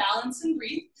you can balance and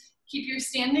breathe. Keep your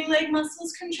standing leg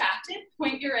muscles contracted,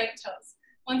 point your right toes.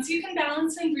 Once you can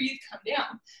balance and breathe, come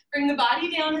down. Bring the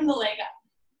body down and the leg up.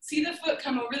 See the foot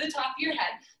come over the top of your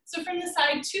head. So from the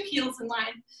side, 2 heels in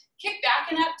line. Kick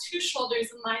back and up, 2 shoulders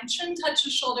in line. Chin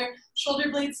touches shoulder, shoulder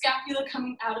blade scapula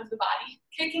coming out of the body.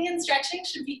 Kicking and stretching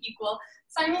should be equal.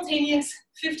 Simultaneous,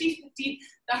 50-50.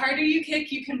 The harder you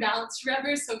kick, you can balance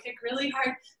forever, so kick really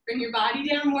hard. Bring your body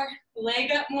down more,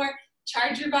 leg up more,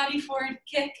 charge your body forward,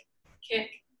 kick, kick,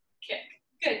 kick.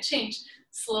 Good, change.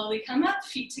 Slowly come up,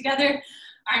 feet together,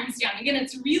 arms down. Again,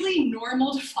 it's really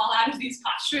normal to fall out of these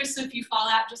postures, so if you fall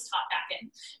out, just hop back in.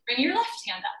 Bring your left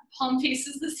hand up, palm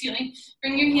faces the ceiling.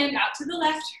 Bring your hand out to the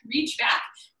left, reach back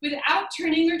without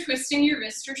turning or twisting your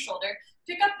wrist or shoulder.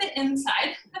 Pick up the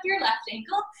inside of your left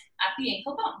ankle at the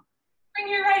ankle bone.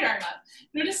 Bring your right arm up.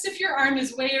 Notice if your arm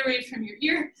is way away from your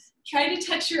ear, try to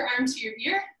touch your arm to your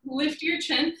ear, lift your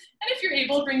chin, and if you're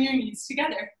able, bring your knees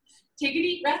together. Take a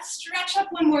deep breath, stretch up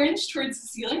 1 more inch towards the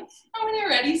ceiling, and when you're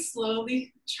ready,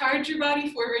 slowly charge your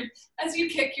body forward as you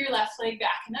kick your left leg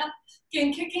back and up.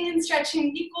 Again, kicking and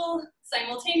stretching equal,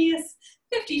 simultaneous,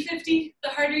 50-50. The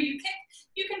harder you kick,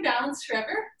 you can balance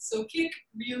forever, so kick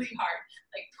really hard.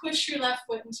 Like push your left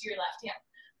foot into your left hand.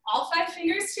 All 5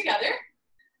 fingers together,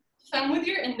 thumb with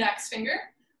your index finger,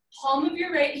 palm of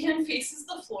your right hand faces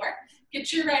the floor.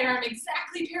 Get your right arm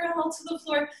exactly parallel to the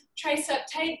floor, tricep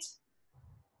tight,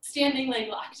 standing leg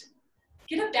locked.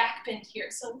 Get a back bend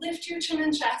here, so lift your chin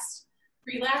and chest,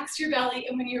 relax your belly,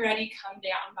 and when you're ready, come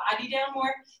down. Body down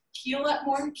more, heel up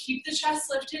more, keep the chest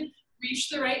lifted, reach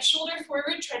the right shoulder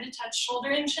forward, try to touch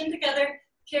shoulder and chin together,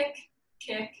 kick,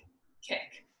 kick,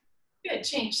 kick. Good,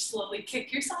 change, slowly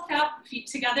kick yourself out, feet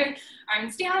together,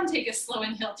 arms down, take a slow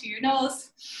inhale to your nose,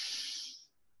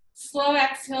 slow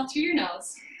exhale to your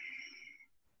nose.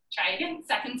 Try again,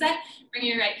 second set, bring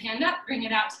your right hand up, bring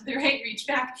it out to the right, reach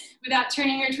back without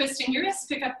turning or twisting your wrist,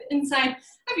 pick up the inside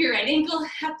of your right ankle,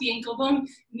 at the ankle bone,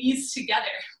 knees together.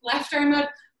 Left arm up,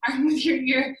 arm with your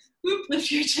ear, whoop,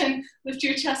 lift your chin, lift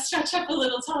your chest, stretch up a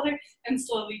little taller, and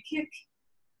slowly kick,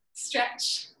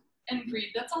 stretch, and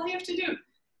breathe. That's all you have to do.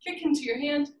 Kick into your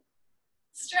hand,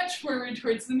 stretch forward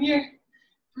towards the mirror,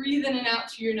 breathe in and out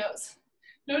to your nose.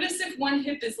 Notice if one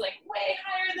hip is like way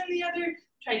higher than the other,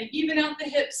 try to even out the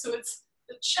hips so it's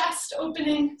the chest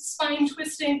opening, spine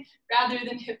twisting, rather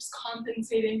than hips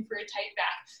compensating for a tight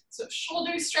back. So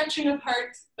shoulders stretching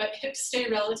apart, but hips stay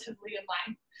relatively in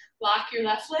line. Lock your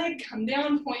left leg, come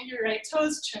down, point your right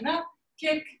toes, chin up,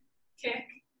 kick, kick,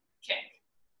 kick.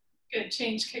 Good,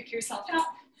 change, kick yourself out.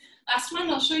 Last one,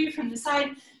 I'll show you from the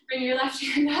side. Bring your left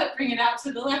hand up, bring it out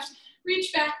to the left.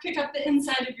 Reach back, pick up the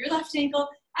inside of your left ankle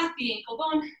at the ankle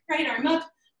bone. Right arm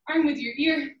up, arm with your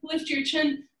ear, lift your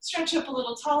chin, stretch up a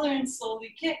little taller and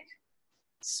slowly kick.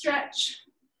 Stretch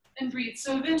and breathe.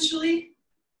 So eventually,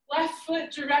 left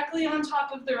foot directly on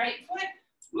top of the right foot.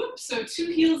 Whoops, so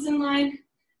 2 heels in line.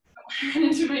 I ran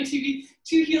into my TV.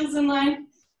 2 heels in line,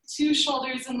 2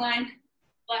 shoulders in line,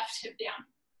 left hip down.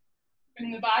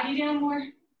 Bring the body down more,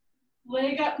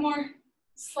 leg up more,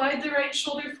 slide the right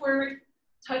shoulder forward,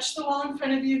 touch the wall in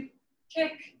front of you,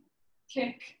 kick,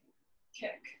 kick,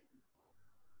 kick.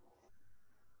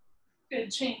 Good,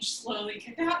 change, slowly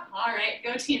kick out. All right,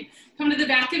 go team. Come to the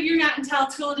back of your mat and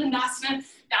Tula Dandasana,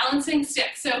 balancing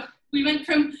stick. So we went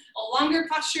from a longer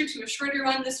posture to a shorter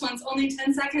one. This one's only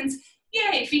 10 seconds.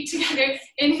 Yay, feet together.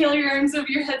 Inhale your arms over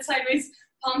your head sideways,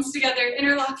 palms together,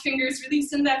 interlock fingers,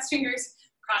 release index fingers,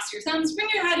 cross your thumbs, bring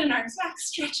your head and arms back,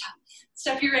 stretch up.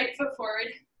 Step your right foot forward,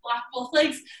 lock both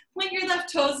legs, point your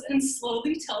left toes, and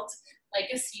slowly tilt like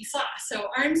a seesaw. So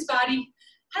arms, body,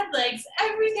 head, legs,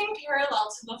 everything parallel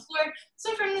to the floor.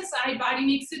 So from the side, body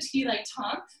makes a T like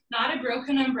Tom, not a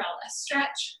broken umbrella.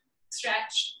 Stretch,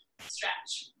 stretch,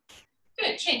 stretch.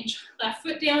 Good, change. Left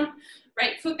foot down,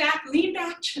 right foot back, lean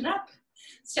back, chin up.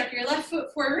 Step your left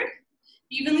foot forward.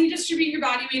 Evenly distribute your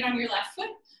body weight on your left foot.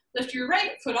 Lift your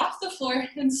right foot off the floor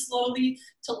and slowly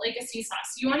tilt like a seesaw.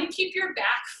 So you want to keep your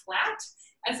back flat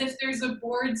as if there's a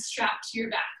board strapped to your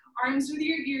back. Arms with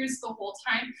your ears the whole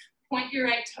time. Point your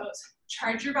right toes.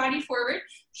 Charge your body forward.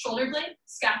 Shoulder blade,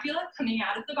 scapula coming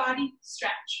out of the body.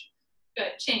 Stretch.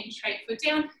 Good. Change. Right foot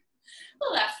down.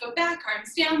 The left foot back.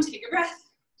 Arms down. Take a breath.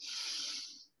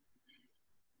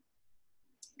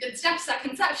 Good step,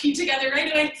 second set, feet together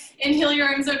right away. Inhale your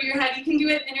arms over your head. You can do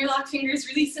it, interlock fingers,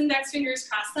 release index fingers,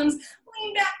 cross thumbs,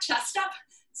 lean back, chest up.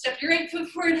 Step your right foot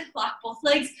forward, lock both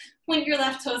legs, point your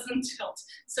left toes and tilt.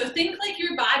 So think like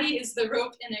your body is the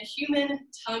rope in a human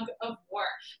tug of war.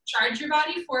 Charge your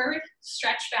body forward,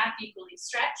 stretch back equally.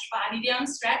 Stretch, body down,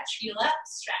 stretch, heel up,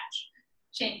 stretch.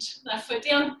 Change, left foot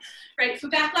down, right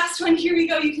foot back. Last one, here we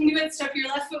go. You can do it. Step your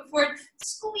left foot forward,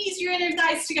 squeeze your inner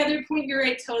thighs together, point your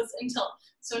right toes and tilt.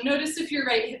 So notice if your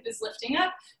right hip is lifting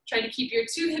up. Try to keep your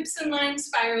 2 hips in line,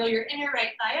 spiral your inner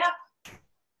right thigh up.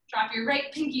 Drop your right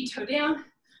pinky toe down.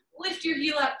 Lift your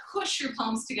heel up, push your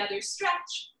palms together,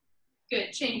 stretch.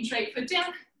 Good, change, right foot down,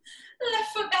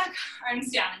 left foot back,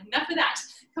 arms down. Enough of that.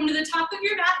 Come to the top of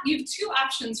your mat. You have 2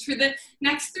 options. For the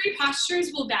next 3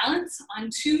 postures, we'll balance on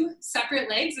 2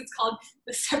 separate legs. It's called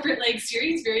the separate leg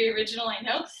series, very original, I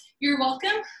know. You're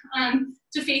welcome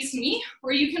to face me,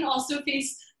 or you can also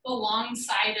face the long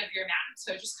side of your mat.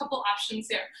 So just a couple options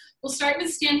there. We'll start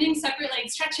with standing separate leg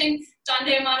stretching,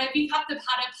 Dandayamana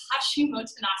Vipattapada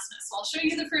Paschimottanasana. So I'll show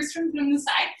you the first one from the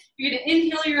side. You're gonna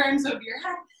inhale your arms over your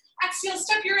head. Exhale,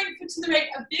 step your right foot to the right,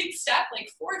 a big step,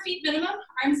 like 4 feet minimum,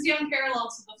 arms down parallel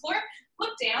to the floor.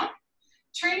 Look down.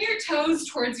 Turn your toes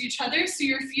towards each other so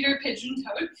your feet are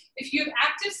pigeon-toed. If you have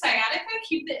active sciatica,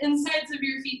 keep the insides of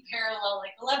your feet parallel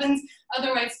like 11s.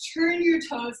 Otherwise, turn your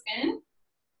toes in.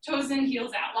 Toes in,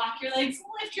 heels out. Lock your legs,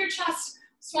 lift your chest,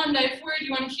 swan dive forward. You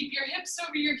want to keep your hips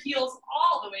over your heels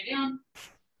all the way down.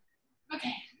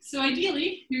 Okay, so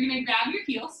ideally, you're going to grab your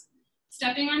heels,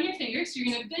 stepping on your fingers.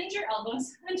 You're going to bend your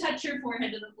elbows and touch your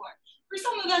forehead to the floor. For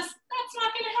some of us, that's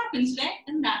not going to happen today,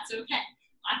 and that's okay.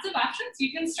 Lots of options.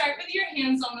 You can start with your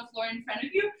hands on the floor in front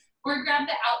of you, or grab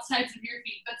the outsides of your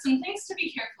feet. But some things to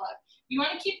be careful of. You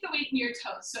want to keep the weight in your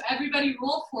toes. So everybody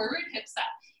roll forward, hips up.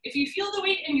 If you feel the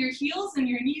weight in your heels and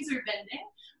your knees are bending,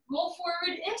 roll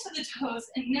forward into the toes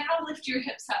and now lift your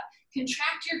hips up.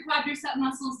 Contract your quadricep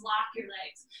muscles, lock your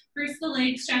legs. First the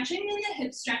leg stretching, then the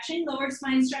hip stretching, lower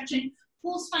spine stretching,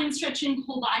 full spine stretching,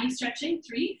 whole body stretching.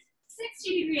 3,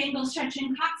 60-degree angle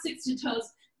stretching, coccyx to toes,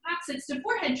 coccyx to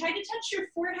forehead. Try to touch your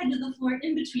forehead to the floor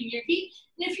in between your feet.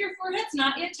 And if your forehead's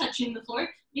not yet touching the floor,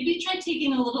 maybe try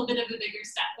taking a little bit of a bigger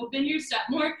step. Open your step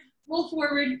more, roll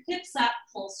forward, hips up,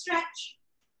 full stretch.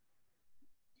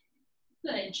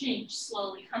 Good, change,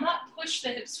 slowly come up, push the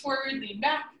hips forward, lean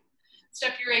back,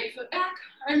 step your right foot back,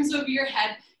 arms over your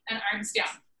head, and arms down.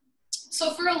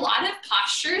 So for a lot of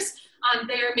postures,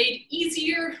 they are made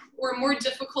easier or more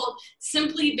difficult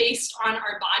simply based on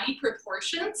our body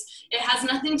proportions. It has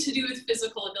nothing to do with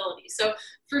physical ability. So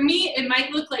for me, it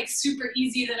might look like super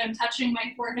easy that I'm touching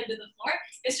my forehead to the floor.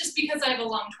 It's just because I have a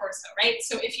long torso, right?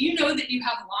 So if you know that you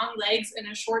have long legs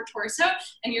and a short torso,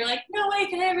 and you're like, no way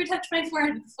can I ever touch my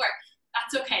forehead to the floor,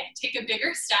 that's okay. Take a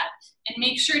bigger step and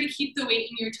make sure to keep the weight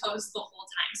in your toes the whole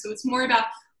time. So it's more about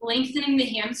lengthening the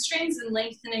hamstrings and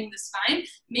lengthening the spine.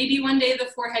 Maybe one day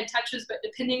the forehead touches, but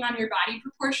depending on your body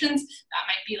proportions, that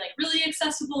might be like really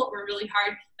accessible or really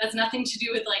hard. That's nothing to do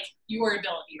with like your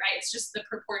ability, right? It's just the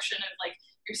proportion of like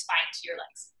your spine to your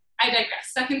legs. I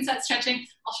digress. Second set stretching.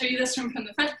 I'll show you this from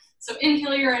the front. So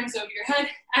inhale your arms over your head.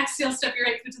 Exhale, step your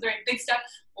right foot to the right, big step.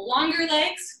 Longer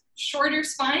legs, shorter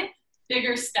spine,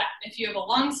 bigger step. If you have a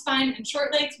long spine and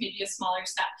short legs, maybe a smaller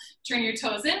step. Turn your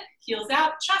toes in, heels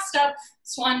out, chest up,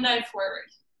 swan dive forward.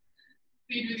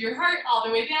 Lead with your heart all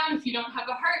the way down. If you don't have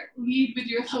a heart, lead with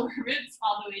your lower ribs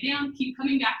all the way down. Keep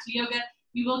coming back to yoga.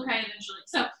 You will cry eventually.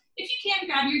 So if you can,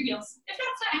 grab your heels. If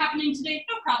that's not happening today,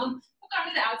 no problem. Hook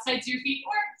onto the outsides of your feet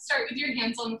or start with your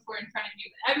hands on the floor in front of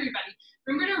you. But everybody,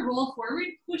 remember to roll forward,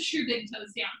 push your big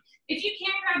toes down. If you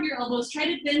can, grab your elbows, try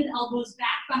to bend elbows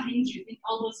back behind you. Think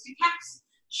elbows to calves,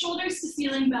 shoulders to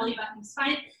ceiling, belly button,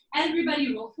 spine.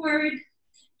 Everybody roll forward.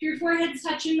 If your forehead's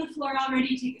touching the floor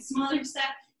already, take a smaller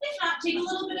step. If not, take a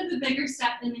little bit of a bigger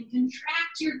step and then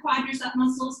contract your quadricep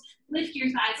muscles. Lift your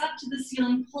thighs up to the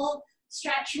ceiling, pull,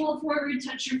 stretch, roll forward,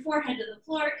 touch your forehead to the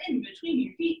floor in between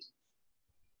your feet.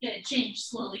 Good, change,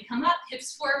 slowly come up,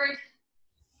 hips forward.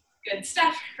 Good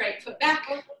stuff, right foot back,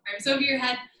 arms over your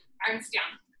head, arms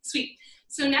down. Sweet.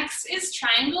 So next is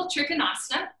triangle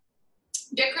trikonasana.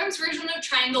 Bikram's version of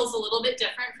triangle is a little bit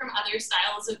different from other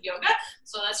styles of yoga.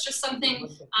 So that's just something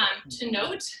to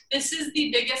note. This is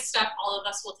the biggest step all of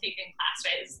us will take in class,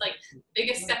 right? It's like the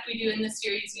biggest step we do in this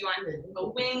series. You want a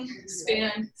wing,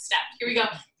 spin, step. Here we go.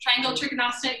 Triangle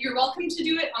trikonasana. You're welcome to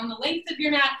do it on the length of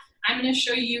your mat. I'm going to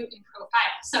show you in profile.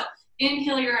 So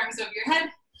inhale your arms over your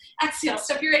head. Exhale,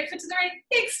 step your right foot to the right,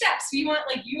 big step. So you want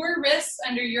like your wrists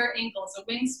under your ankles,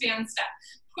 a wingspan step.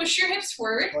 Push your hips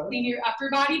forward, lean your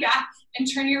upper body back,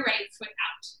 and turn your right foot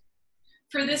out.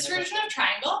 For this version of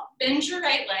triangle, bend your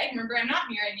right leg, remember I'm not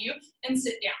mirroring you, and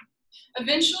sit down.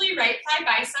 Eventually, right thigh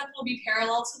bicep will be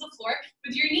parallel to the floor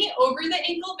with your knee over the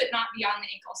ankle, but not beyond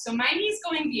the ankle. So my knee's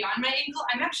going beyond my ankle.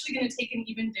 I'm actually going to take an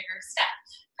even bigger step.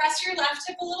 Press your left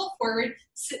hip a little forward,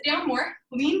 sit down more,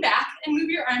 lean back, and move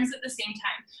your arms at the same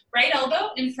time. Right elbow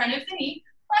in front of the knee,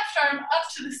 left arm up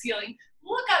to the ceiling.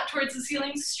 Look up towards the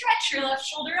ceiling, stretch your left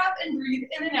shoulder up, and breathe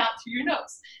in and out through your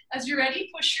nose. As you're ready,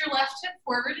 push your left hip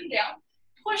forward and down.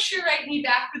 Push your right knee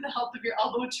back with the help of your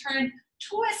elbow. Turn,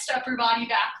 twist upper body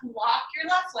back, lock your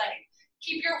left leg.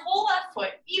 Keep your whole left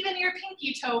foot, even your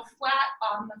pinky toe, flat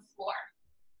on the floor.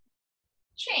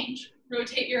 Change.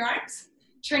 Rotate your arms.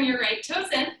 Turn your right toes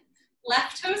in,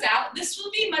 left toes out. This will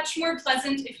be much more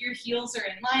pleasant if your heels are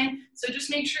in line. So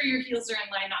just make sure your heels are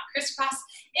in line, not crisscross.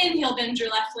 Inhale, bend your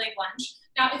left leg, lunge.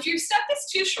 Now, if your step is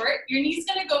too short, your knee's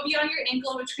gonna go beyond your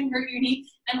ankle, which can hurt your knee.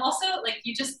 And also, like,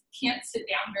 you just can't sit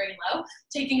down very low.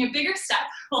 Taking a bigger step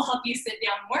will help you sit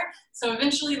down more. So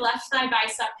eventually, left thigh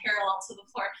bicep parallel to the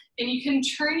floor. And you can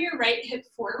turn your right hip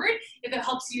forward if it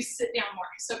helps you sit down more.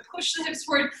 So push the hips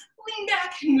forward, lean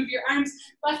back and move your arms.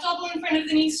 Left elbow in front of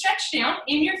the knee, stretch down.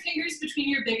 Aim your fingers between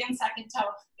your big and second toe.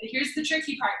 But here's the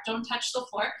tricky part. Don't touch the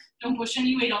floor. Don't push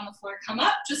any weight on the floor. Come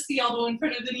up, just the elbow in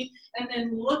front of the knee, and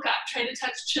then look up. Try to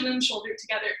touch chin and shoulder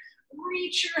together.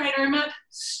 Reach your right arm up,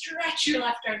 stretch your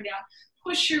left arm down.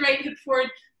 Push your right hip forward,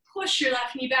 push your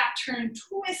left knee back, turn,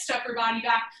 twist upper body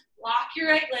back, lock your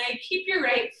right leg, keep your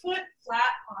right foot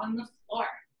flat on the floor.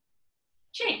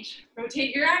 Change.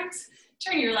 Rotate your arms,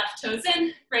 turn your left toes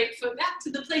in, right foot back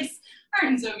to the place,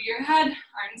 arms over your head,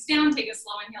 arms down, take a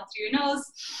slow inhale through your nose,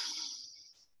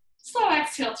 slow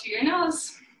exhale through your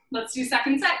nose. Let's do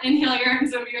second set. Inhale your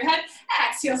arms over your head,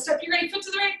 exhale, step your right foot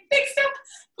to the right, big step,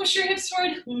 push your hips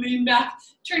forward, lean back,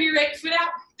 turn your right foot out,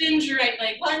 bend your right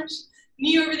leg, lunge,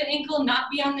 knee over the ankle, not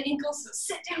beyond the ankle, so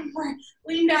sit down more,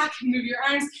 lean back, and move your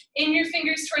arms, aim your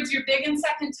fingers towards your big and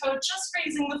second toe, just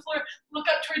raising the floor, look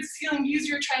up towards the ceiling, use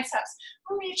your triceps,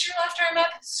 reach your left arm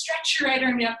up, stretch your right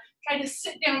arm down, try to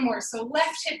sit down more, so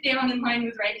left hip down in line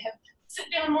with right hip, sit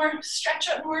down more, stretch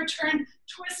up more, turn,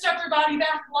 twist upper body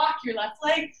back, lock your left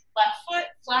leg, left foot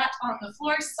flat on the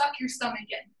floor, suck your stomach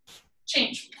in.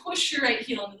 Change, push your right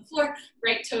heel into the floor,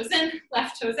 right toes in,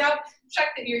 left toes out, check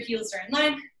that your heels are in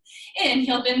line.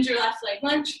 Inhale, bend your left leg,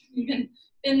 lunge. You can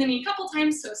bend the knee a couple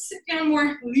times, so sit down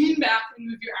more, lean back, and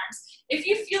move your arms. If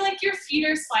you feel like your feet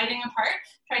are sliding apart,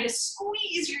 try to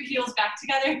squeeze your heels back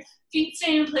together. Feet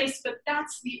stay in place, but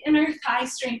that's the inner thigh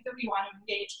strength that we want to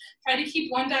engage. Try to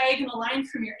keep one diagonal line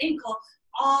from your ankle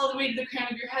all the way to the crown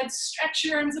of your head. Stretch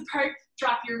your arms apart,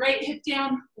 drop your right hip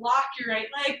down, lock your right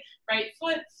leg, right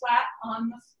foot flat on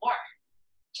the floor.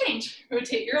 Change.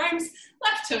 Rotate your arms,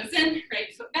 left toes in,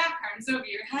 right foot back, arms over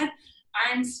your head,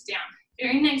 arms down.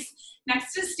 Very nice.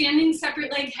 Next is standing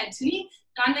separate leg, head to knee.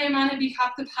 Dandayamana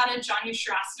Bikaptapada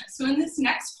Janushrasana. So in this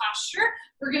next posture,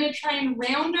 we're going to try and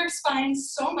round our spine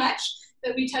so much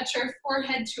that we touch our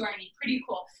forehead to our knee. Pretty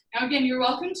cool. Now again, you're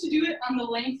welcome to do it on the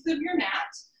length of your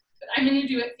mat, but I'm going to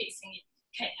do it facing you.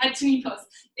 Okay, head to knee pose.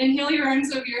 Inhale your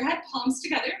arms over your head, palms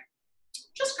together.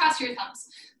 Just cross your thumbs.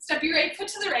 Step your right foot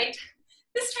to the right.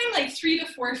 This time like 3 to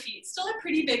 4 feet, still a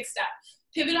pretty big step.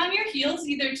 Pivot on your heels,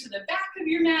 either to the back of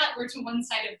your mat or to one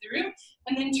side of the room,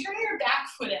 and then turn your back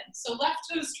foot in. So left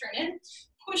toes turn in,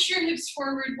 push your hips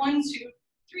forward 1, 2,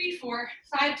 3, 4,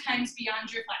 5 times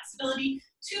beyond your flexibility.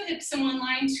 2 hips in one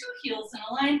line, 2 heels in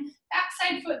a line.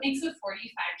 Backside foot makes a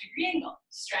 45-degree angle.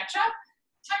 Stretch up,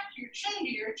 tuck your chin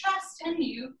to your chest, and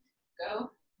you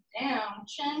go down.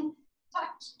 Chin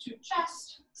tucked to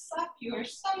chest, slap your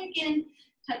stomach in,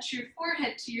 touch your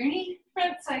forehead to your knee,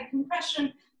 front side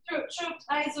compression, throat choked,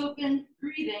 eyes open,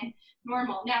 breathing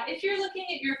normal. Now, if you're looking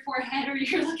at your forehead or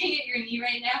you're looking at your knee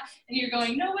right now and you're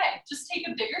going, no way, just take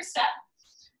a bigger step.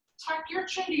 Tuck your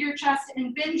chin to your chest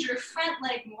and bend your front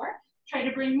leg more. Try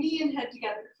to bring knee and head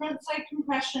together. Front side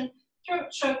compression,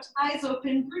 throat choked, eyes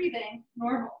open, breathing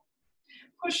normal.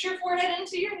 Push your forehead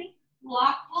into your knee.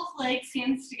 Lock both legs,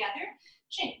 hands together.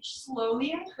 Change.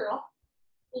 Slowly uncurl.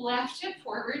 Left hip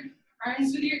forward.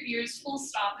 Arms with your ears, full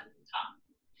stop at the top.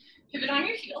 Pivot on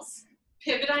your heels.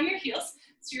 Pivot on your heels.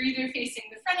 So you're either facing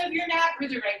the front of your mat or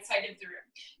the right side of the room.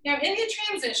 Now in the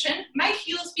transition, my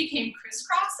heels became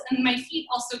crisscross and my feet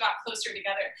also got closer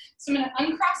together. So I'm going to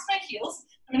uncross my heels.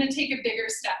 I'm going to take a bigger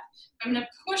step. I'm going to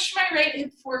push my right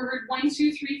hip forward 1,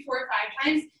 2, 3, 4, 5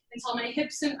 times until my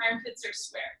hips and armpits are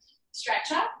square.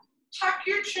 Stretch up, tuck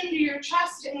your chin to your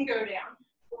chest and go down.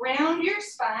 Round your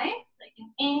spine like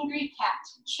an angry cat.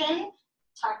 Chin,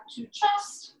 tuck to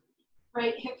chest,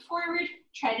 right hip forward.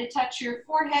 Try to touch your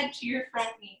forehead to your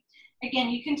front knee. Again,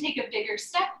 you can take a bigger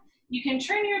step. You can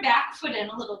turn your back foot in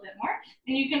a little bit more.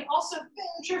 And you can also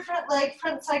bend your front leg,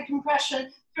 front side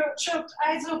compression, throat choked,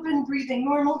 eyes open, breathing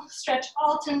normal. Stretch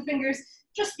all 10 fingers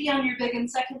just beyond your big and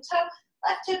second toe.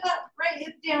 Left hip up, right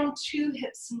hip down, 2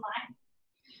 hips in line.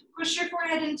 Push your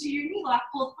forehead into your knee, lock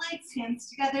both legs, hands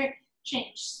together.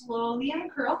 Change. Slowly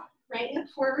uncurl, right hip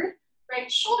forward,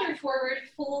 right shoulder forward,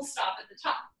 full stop at the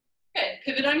top. Good.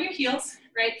 Pivot on your heels,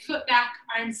 right foot back,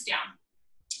 arms down.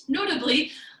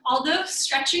 Notably, although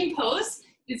stretching pose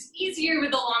is easier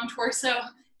with a long torso,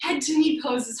 head to knee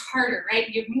pose is harder, right?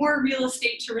 You have more real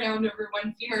estate to round over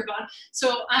one femur bone.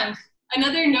 So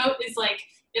another note is like,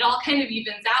 it all kind of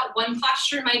evens out. One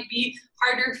posture might be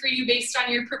harder for you based on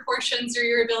your proportions or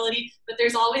your ability, but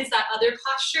there's always that other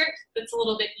posture that's a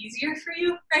little bit easier for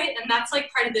you, right? And that's like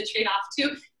part of the trade-off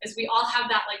too, is we all have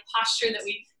that like posture that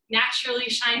we naturally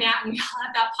shine at, and we all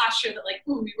have that posture that like,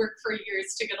 ooh, we work for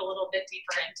years to get a little bit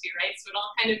deeper into, right? So it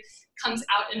all kind of comes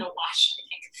out in a wash, I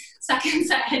think. Second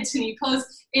set, head to knee pose.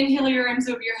 Inhale your arms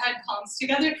over your head, palms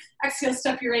together. Exhale,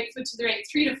 step your right foot to the right,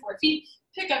 3 to 4 feet.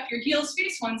 Pick up your heels,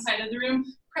 face one side of the room.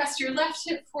 Press your left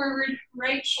hip forward,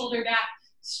 right shoulder back.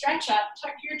 Stretch up,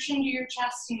 tuck your chin to your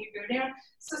chest, and you go down.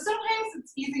 So sometimes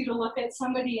it's easy to look at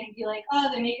somebody and be like,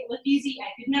 oh, they make it look easy. I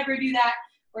could never do that.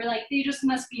 Or like, they just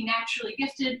must be naturally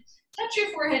gifted. Touch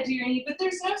your forehead to your knee, but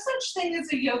there's no such thing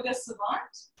as a yoga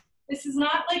savant. This is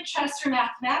not like chess or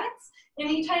mathematics.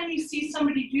 Anytime you see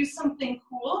somebody do something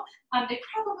cool, they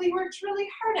probably worked really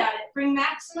hard at it. Bring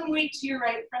maximum weight to your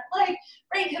right front leg,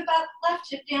 right hip up, left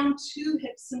hip down, 2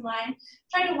 hips in line.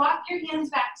 Try to walk your hands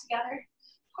back together.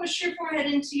 Push your forehead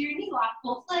into your knee, lock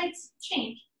both legs,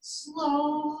 change.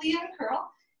 Slowly uncurl,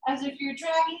 as if you're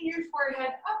dragging your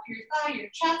forehead up your thigh, your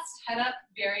chest, head up,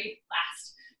 very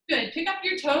last. Good, pick up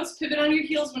your toes, pivot on your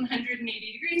heels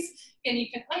 180 degrees, and you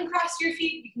can uncross your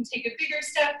feet, you can take a bigger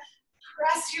step,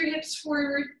 press your hips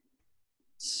forward,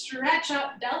 stretch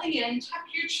up, belly in, tuck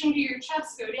your chin to your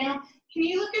chest, go down. Can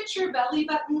you look at your belly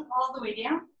button all the way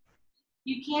down?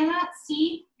 You cannot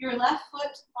see your left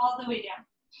foot all the way down.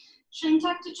 Chin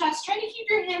tuck to chest, try to keep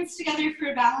your hands together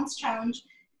for a balanced challenge,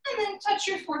 and then touch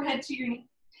your forehead to your knee.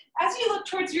 As you look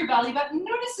towards your belly button,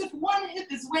 notice if one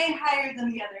hip is way higher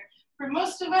than the other. For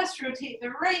most of us, rotate the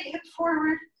right hip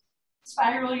forward,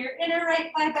 spiral your inner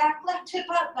right thigh back, left hip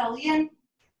up, belly in.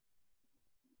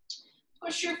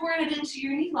 Push your forehead into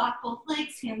your knee, lock both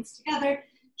legs, hands together.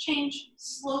 Change,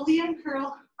 slowly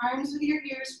uncurl, arms with your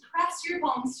ears, press your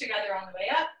palms together on the way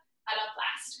up, head up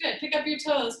last. Good, pick up your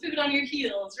toes, pivot on your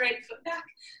heels, right foot back,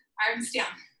 arms down.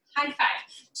 High five.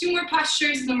 2 more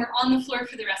postures, and then we're on the floor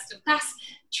for the rest of class.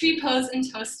 Tree pose and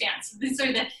toe stance. These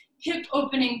are the hip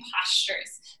opening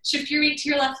postures. Shift your weight to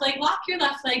your left leg, lock your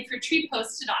left leg for tree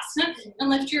pose Tadasana, and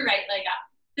lift your right leg up.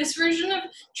 This version of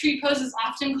tree pose is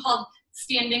often called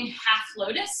standing half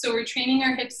lotus. So we're training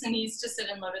our hips and knees to sit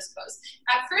in lotus pose.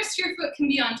 At first, your foot can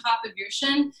be on top of your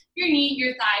shin, your knee,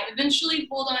 your thigh. Eventually,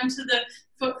 hold on to the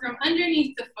foot from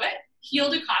underneath the foot,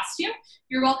 heel to costume.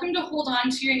 You're welcome to hold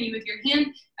on to your knee with your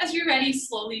hand. As you're ready,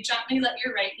 slowly, gently let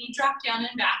your right knee drop down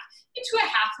and back into a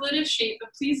half lotus shape,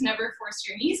 but please never force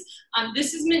your knees.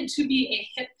 This is meant to be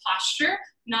a hip posture,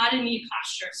 not a knee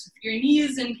posture. So if your knee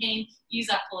is in pain, ease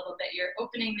up a little bit. You're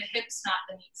opening the hips, not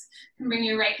the knees. You can bring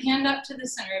your right hand up to the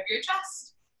center of your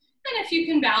chest. And if you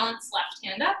can balance, left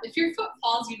hand up. If your foot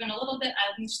falls even a little bit,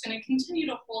 I'm just going to continue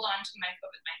to hold on to my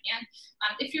foot with my hand.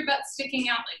 If your butt's sticking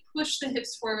out, like push the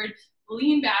hips forward,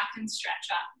 lean back and stretch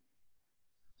up.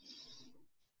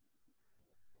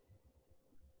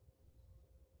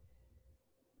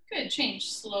 Good,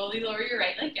 change. Slowly lower your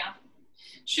right leg down.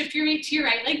 Shift your weight to your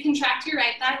right leg, contract your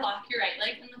right thigh, lock your right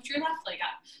leg, and lift your left leg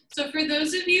up. So for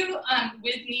those of you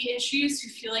with knee issues who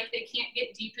feel like they can't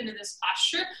get deep into this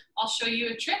posture, I'll show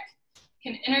you a trick.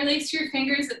 You can interlace your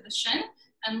fingers at the shin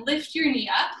and lift your knee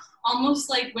up, almost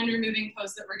like wind removing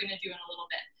pose that we're gonna do in a little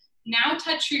bit. Now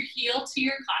touch your heel to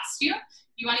your costume.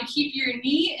 You wanna keep your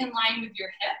knee in line with your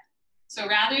hip. So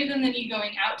rather than the knee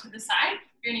going out to the side,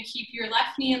 you're gonna keep your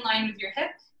left knee in line with your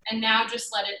hip, and now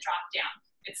just let it drop down.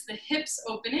 It's the hips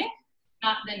opening,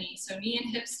 not the knee. So knee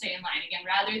and hip stay in line. Again,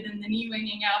 rather than the knee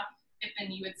winging out, hip and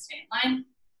knee would stay in line.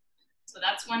 So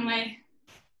that's one way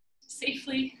to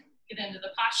safely get into the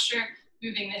posture,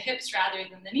 moving the hips rather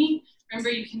than the knee.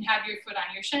 Remember, you can have your foot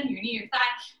on your shin, your knee, your thigh.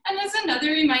 And as another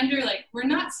reminder, like we're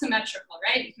not symmetrical,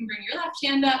 right? You can bring your left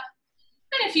hand up,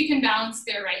 and if you can balance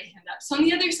their right hand up. So on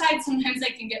the other side, sometimes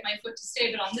I can get my foot to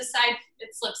stay, but on this side,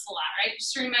 it slips a lot, right?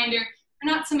 Just a reminder,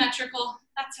 we're not symmetrical,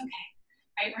 that's okay.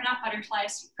 Right? We're not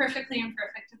butterflies, perfectly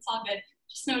imperfect, it's all good.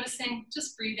 Just noticing,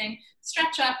 just breathing,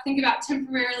 stretch up, think about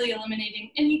temporarily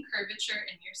eliminating any curvature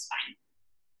in your spine.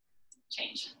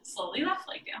 Change, slowly left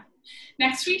leg down.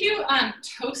 Next we do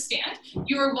toe stand.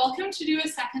 You are welcome to do a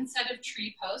second set of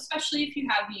tree pose, especially if you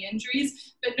have knee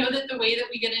injuries, but know that the way that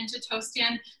we get into toe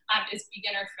stand is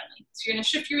beginner friendly. So you're gonna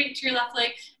shift your weight to your left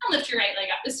leg and lift your right leg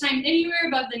up. This time anywhere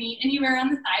above the knee, anywhere on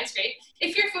the thighs, right?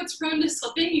 If your foot's prone to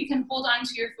slipping, you can hold on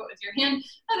to your foot with your hand,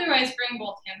 otherwise bring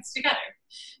both hands together.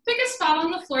 Pick a spot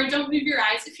on the floor, don't move your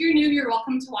eyes. If you're new, you're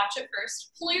welcome to watch it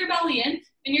first. Pull your belly in,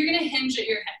 and you're gonna hinge at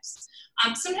your hips.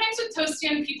 Sometimes with toe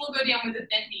stand, people go down with a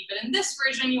bent knee, but in this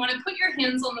version, you want to put your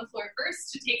hands on the floor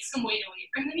first to take some weight away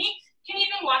from the knee. You can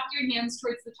even walk your hands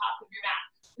towards the top of your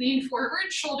mat. Lean forward,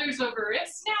 shoulders over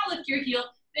wrists. Now lift your heel,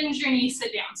 bend your knee,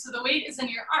 sit down. So the weight is in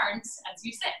your arms as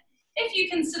you sit. If you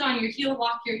can sit on your heel,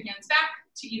 walk your hands back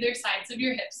to either sides of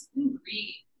your hips and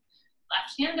breathe.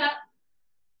 Left hand up,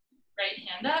 right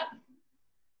hand up,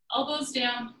 elbows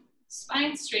down,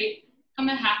 spine straight, come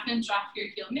a half inch off your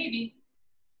heel, maybe.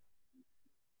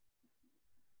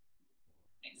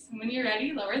 And when you're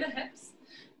ready, lower the hips.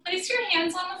 Place your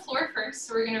hands on the floor first.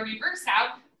 So we're gonna reverse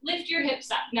out, lift your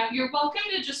hips up. Now you're welcome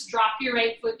to just drop your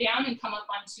right foot down and come up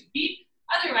on 2 feet.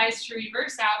 Otherwise, to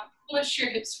reverse out, push your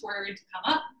hips forward to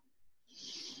come up.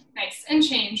 Nice, and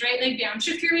change, right leg down.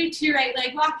 Shift your weight to your right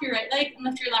leg, lock your right leg, and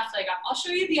lift your left leg up. I'll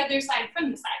show you the other side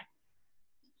from the side.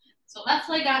 So left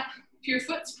leg up. If your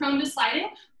foot's prone to sliding,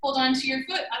 hold on to your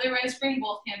foot, otherwise bring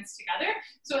both hands together.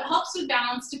 So it helps with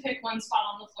balance to pick one spot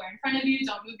on the floor in front of you.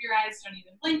 Don't move your eyes, don't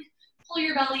even blink. Pull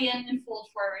your belly in and fold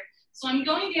forward. So I'm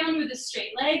going down with a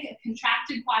straight leg, a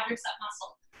contracted quadricep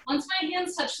muscle. Once my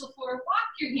hands touch the floor, walk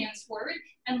your hands forward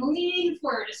and lean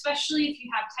forward, especially if you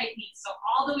have tight knees. So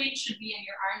all the weight should be in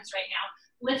your arms right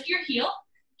now. Lift your heel,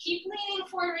 keep leaning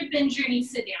forward, bend your knee,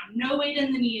 sit down. No weight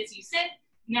in the knee as you sit.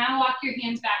 Now walk your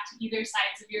hands back to either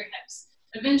sides of your hips.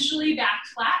 Eventually back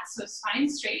flat, so spine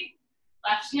straight.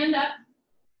 Left hand up,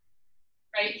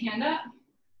 right hand up,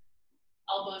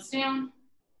 elbows down,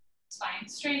 spine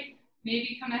straight.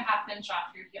 Maybe come a half inch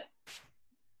off your heel.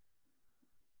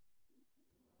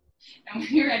 And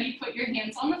when you're ready, put your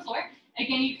hands on the floor.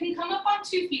 Again, you can come up on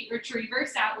 2 feet or to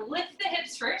reverse out. Lift the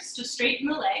hips first to straighten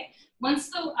the leg. Once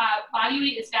the body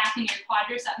weight is back in your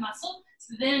quadricep muscle,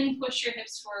 then push your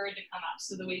hips forward to come up.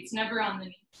 So the weight's never on the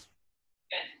knee.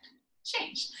 Good.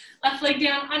 Change. Left leg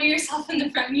down, honor yourself in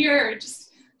the front mirror, or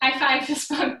just high five, fist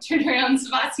bump, turn around,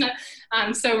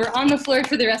 Savasana. So we're on the floor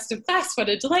for the rest of class. What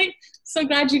a delight. So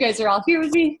glad you guys are all here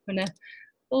with me. I'm gonna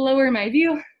lower my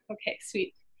view. Okay,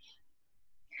 sweet.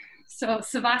 So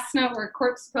Savasana or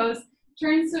corpse pose.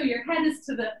 Turn so your head is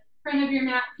to the front of your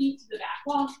mat, feet to the back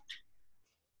wall.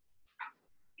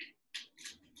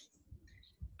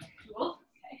 Cool,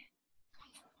 okay.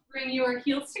 Bring your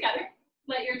heels together.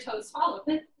 Let your toes fall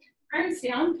open. Arms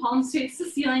down, palms face the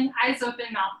ceiling, eyes open,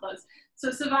 mouth closed. So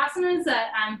Savasana is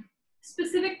a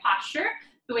specific posture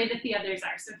the way that the others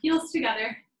are. So heels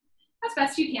together as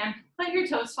best you can. Let your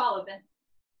toes fall open.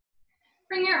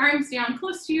 Bring your arms down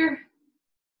close to your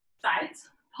sides.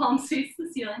 Palms face the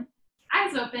ceiling.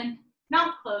 Eyes open,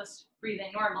 mouth closed,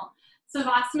 breathing normal.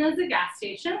 Savasana is a gas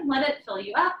station. Let it fill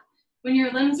you up. When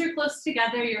your limbs are close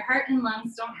together, your heart and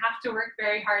lungs don't have to work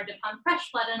very hard to pump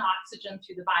fresh blood and oxygen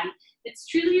through the body. It's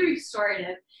truly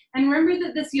restorative. And remember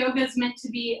that this yoga is meant to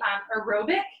be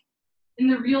aerobic in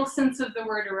the real sense of the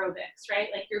word aerobics, right?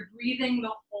 Like you're breathing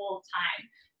the whole time.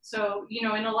 So, you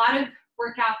know, in a lot of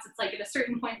workouts, it's like at a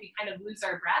certain point, we kind of lose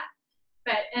our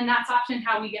breath. And that's often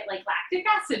how we get like lactic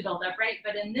acid buildup, right?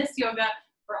 But in this yoga,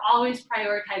 we're always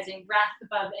prioritizing breath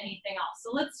above anything else.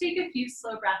 So let's take a few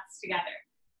slow breaths together.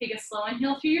 Take a slow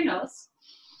inhale through your nose.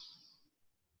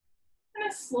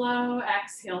 And a slow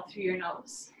exhale through your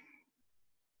nose.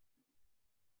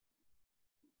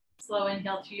 Slow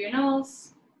inhale through your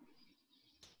nose.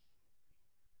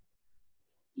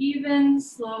 Even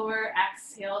slower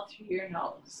exhale through your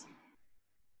nose.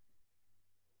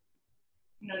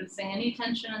 Noticing any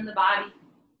tension in the body.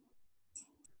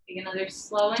 Take another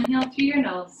slow inhale through your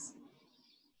nose.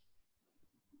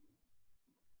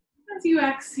 As you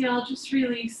exhale, just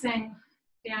releasing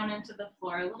down into the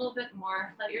floor a little bit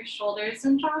more. Let your shoulders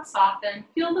and jaw soften.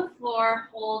 Feel the floor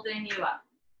holding you up.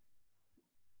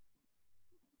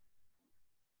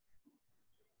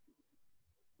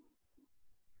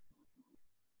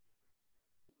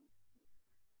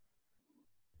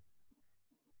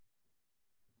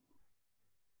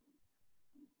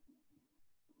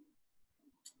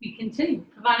 We continue.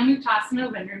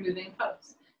 Pavanamuktasana, wind removing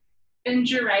pose. Bend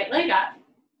your right leg up.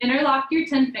 Interlock your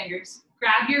 10 fingers.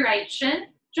 Grab your right shin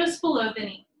just below the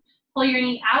knee. Pull your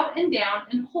knee out and down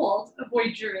and hold.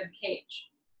 Avoid your rib cage.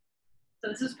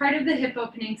 So this is part of the hip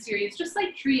opening series, just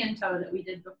like tree and toe that we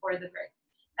did before the break.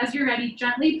 As you're ready,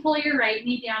 gently pull your right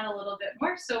knee down a little bit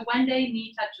more. So one day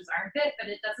knee touches armpit, but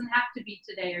it doesn't have to be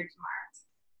today or tomorrow.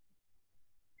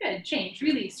 Good, change,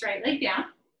 release, right leg down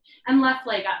and left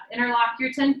leg up. Interlock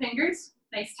your 10 fingers,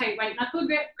 nice tight white knuckle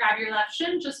grip. Grab your left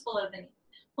shin just below the knee.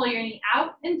 Pull your knee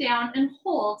out and down and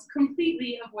hold.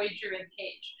 Completely avoid your rib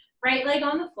cage. Right leg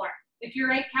on the floor. If your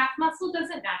right calf muscle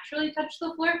doesn't naturally touch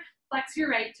the floor, flex your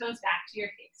right toes back to your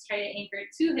face. Try to anchor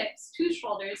 2 hips, 2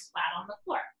 shoulders flat on the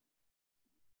floor.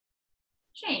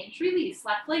 Change, release,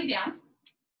 left leg down,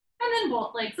 and then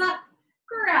both legs up.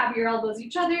 Grab your elbows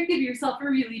each other. Give yourself a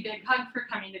really big hug for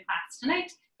coming to class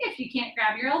tonight. If you can't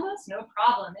grab your elbows, no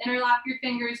problem. Interlock your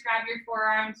fingers, grab your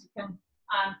forearms. You can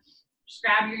just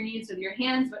grab your knees with your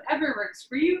hands, whatever works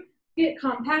for you. Get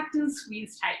compact and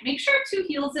squeeze tight. Make sure 2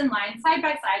 heels in line, side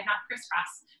by side, not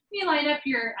crisscross. When you line up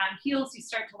your heels, you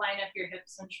start to line up your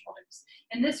hips and shoulders.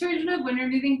 In this version of wind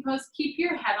removing pose, keep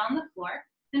your head on the floor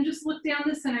and just look down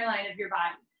the center line of your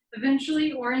body.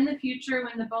 Eventually, or in the future,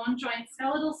 when the bone joint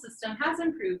skeletal system has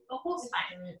improved, the whole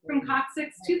spine from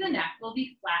coccyx to the neck will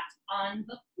be flat on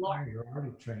the floor. You're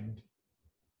already trained.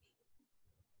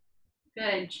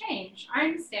 Good, change,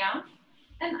 arms down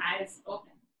and eyes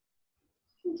open.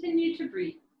 Continue to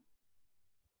breathe.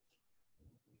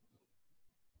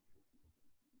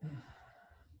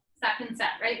 Second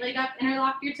set, right leg up,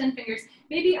 interlock your 10 fingers,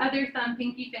 maybe other thumb,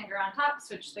 pinky finger on top,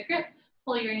 switch the grip,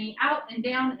 pull your knee out and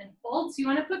down and fold. So you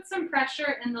wanna put some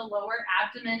pressure in the lower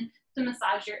abdomen to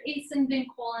massage your ascending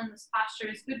colon. This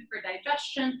posture is good for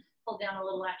digestion. Pull down a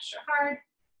little extra hard.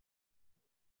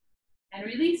 And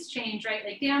release, change, right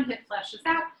leg down, hip flexes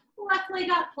out, left leg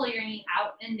up, pull your knee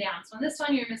out and down. So on this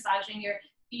one, you're massaging your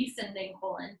descending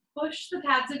colon. Push the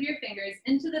pads of your fingers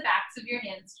into the backs of your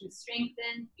hands to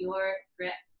strengthen your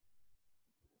grip.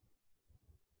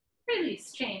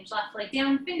 Release, change, left leg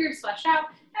down, fingers flesh out,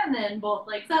 and then both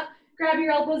legs up. Grab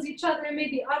your elbows each other and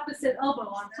maybe opposite elbow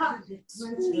on top.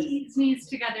 Squeeze knees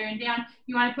together and down.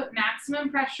 You want to put maximum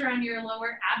pressure on your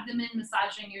lower abdomen,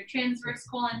 massaging your transverse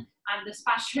colon. This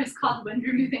posture is called wind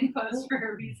removing pose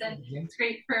for a reason. It's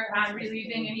great for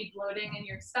relieving any bloating in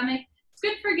your stomach. It's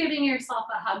good for giving yourself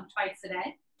a hug twice a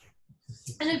day.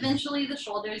 And eventually the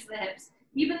shoulders, the hips,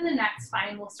 even the neck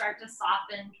spine will start to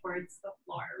soften towards the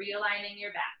floor, realigning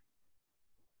your back.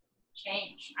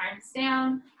 Change, arms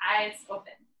down, eyes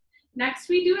open. Next,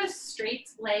 we do a straight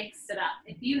leg sit-up.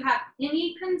 If you have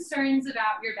any concerns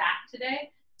about your back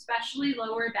today, especially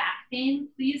lower back pain,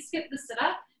 please skip the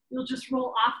sit-up. You'll just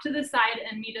roll off to the side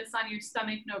and meet us on your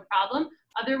stomach, no problem.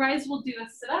 Otherwise, we'll do a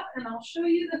sit-up, and I'll show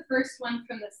you the first one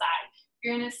from the side.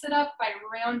 You're gonna sit up by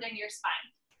rounding your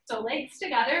spine. So legs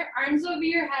together, arms over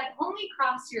your head, only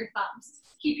cross your thumbs.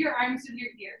 Keep your arms with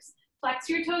your ears. Flex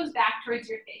your toes back towards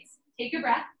your face. Take a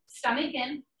breath, stomach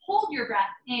in, hold your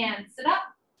breath, and sit up.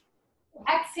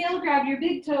 Exhale, grab your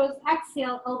big toes.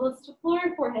 Exhale, elbows to floor,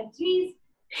 forehead to knees.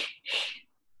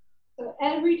 So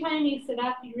every time you sit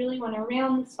up, you really want to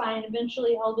round the spine,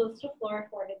 eventually elbows to floor,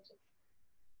 forehead to knees.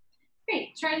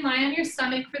 Great, try and lie on your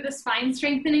stomach for the spine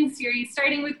strengthening series,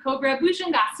 starting with Cobra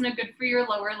Bhujangasana, good for your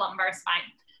lower lumbar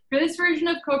spine. For this version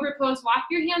of Cobra Pose, walk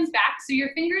your hands back so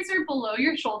your fingers are below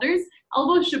your shoulders,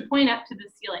 elbows should point up to the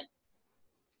ceiling.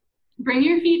 Bring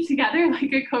your feet together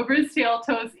like a cobra's tail,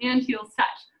 toes and heels touch.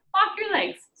 Lock your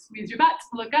legs, squeeze your butt,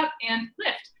 look up and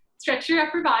lift. Stretch your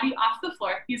upper body off the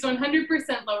floor. Use 100%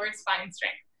 lower spine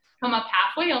strength. Come up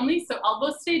halfway only, so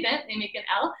elbows stay bent, they make an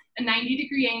L, a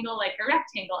 90-degree angle like a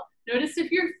rectangle. Notice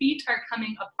if your feet are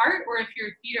coming apart or if your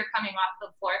feet are coming off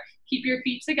the floor. Keep your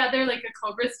feet together like a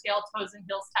cobra's tail, toes and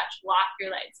heels touch. Lock your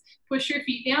legs. Push your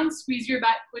feet down, squeeze your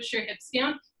butt, push your hips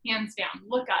down, hands down.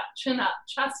 Look up, chin up,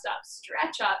 chest up,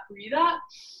 stretch up, breathe up.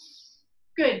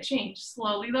 Good, change.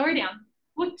 Slowly lower down.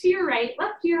 Look to your right,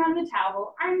 left ear on the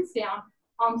towel, arms down,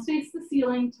 palms face the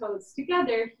ceiling, toes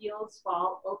together, heels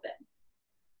fall open.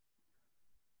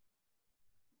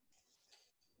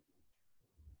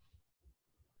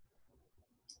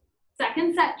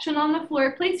 Second set, chin on the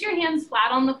floor. Place your hands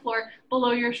flat on the floor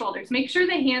below your shoulders. Make sure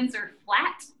the hands are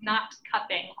flat, not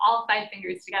cupping. All 5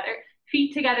 fingers together.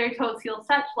 Feet together, toes, heels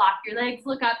touch. Lock your legs,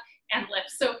 look up, and lift.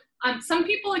 So some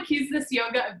people accuse this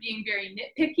yoga of being very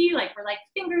nitpicky, like we're like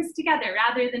fingers together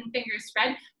rather than fingers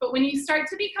spread. But when you start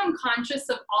to become conscious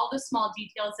of all the small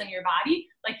details in your body,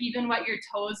 like even what your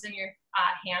toes and your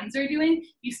hands are doing,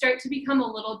 you start to become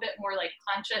a little bit more like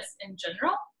conscious in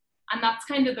general. And that's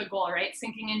kind of the goal, right?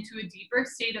 Sinking into a deeper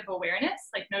state of awareness.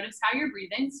 Like notice how you're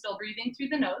breathing, still breathing through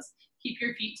the nose. Keep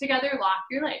your feet together, lock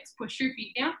your legs, push your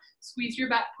feet down, squeeze your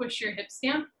butt, push your hips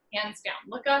down, hands down.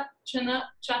 Look up, chin up,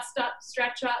 chest up,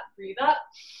 stretch up, breathe up.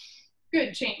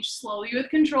 Good, change slowly with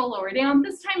control, lower down.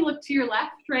 This time look to your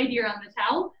left, right ear on the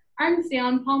towel, arms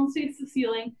down, palms face the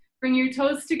ceiling. Bring your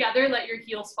toes together, let your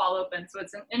heels fall open. So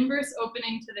it's an inverse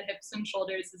opening to the hips and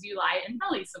shoulders as you lie in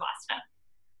belly savasana.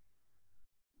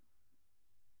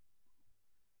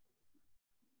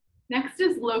 Next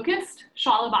is Locust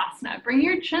Shalabhasana. Bring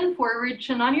your chin forward,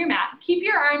 chin on your mat. Keep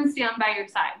your arms down by your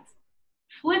sides.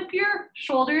 Flip your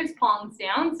shoulders, palms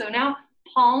down. So now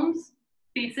palms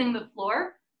facing the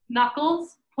floor,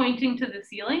 knuckles pointing to the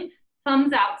ceiling,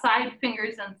 thumbs outside,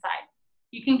 fingers inside.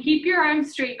 You can keep your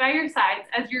arms straight by your sides.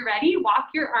 As you're ready,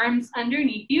 walk your arms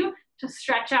underneath you to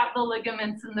stretch out the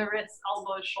ligaments in the wrists,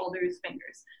 elbows, shoulders,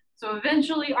 fingers. So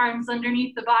eventually arms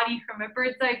underneath the body from a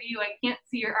bird's eye view. I can't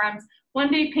see your arms. One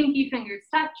day pinky fingers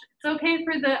touch. It's okay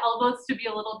for the elbows to be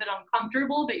a little bit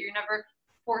uncomfortable, but you're never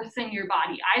forcing your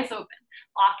body. Eyes open.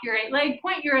 Lock your right leg,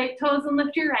 point your right toes, and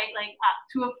lift your right leg up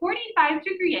to a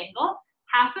 45-degree angle,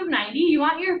 half of 90. You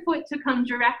want your foot to come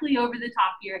directly over the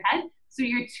top of your head, so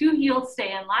your 2 heels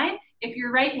stay in line. If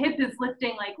your right hip is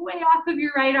lifting like way off of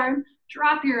your right arm,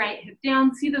 drop your right hip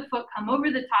down, see the foot come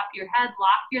over the top of your head,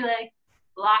 lock your leg,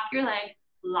 lock your leg,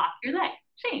 lock your leg.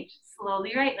 Change,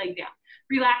 slowly right leg down.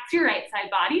 Relax your right side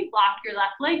body, lock your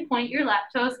left leg, point your left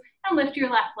toes, and lift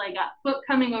your left leg up, foot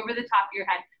coming over the top of your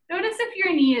head. Notice if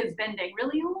your knee is bending,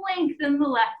 really lengthen the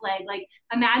left leg. Like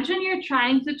imagine you're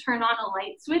trying to turn on a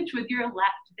light switch with your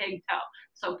left big toe.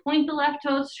 So point the left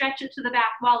toe, stretch it to the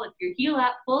back wall, lift your heel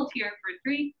up, hold here for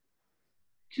 3,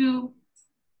 2,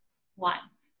 1.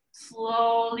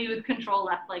 Slowly with control,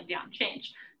 left leg down,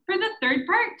 change. For the third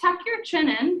part, tuck your chin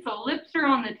in, so lips are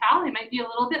on the towel. They might be a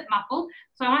little bit muffled.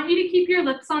 So I want you to keep your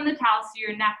lips on the towel so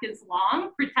your neck is long,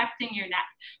 protecting your neck.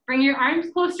 Bring your arms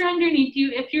closer underneath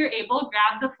you. If you're able,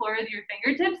 grab the floor with your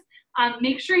fingertips.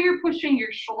 Make sure you're pushing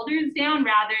your shoulders down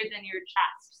rather than your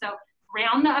chest. So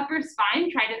round the upper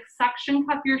spine, try to suction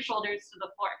cup your shoulders to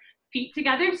the floor. Feet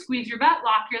together, squeeze your butt,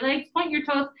 lock your legs, point your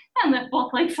toes, and lift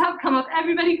both legs up. Come up,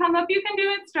 everybody come up. You can do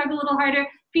it. Struggle a little harder.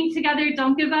 Feet together,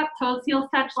 don't give up. Toes, heels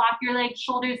touch, lock your legs,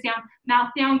 shoulders down,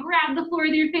 mouth down. Grab the floor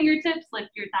with your fingertips, lift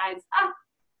your thighs up.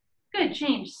 Good,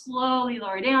 change. Slowly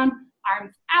lower down,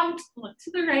 arms out, look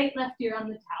to the right, left ear on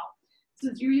the towel.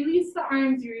 So as you release the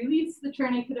arms, you release the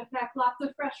tourniquet effect, lots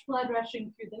of fresh blood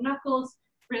rushing through the knuckles,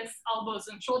 wrists, elbows,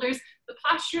 and shoulders. The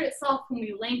posture itself, when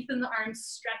we lengthen the arms,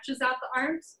 stretches out the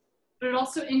arms, but it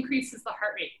also increases the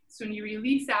heart rate. So when you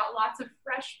release out, lots of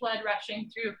fresh blood rushing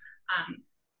through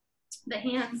the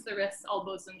hands, the wrists,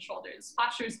 elbows, and shoulders.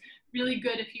 Posture is really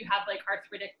good if you have like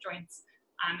arthritic joints,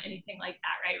 anything like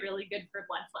that, right? Really good for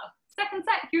blood flow. Second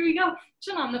set, here we go.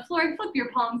 Chin on the floor, flip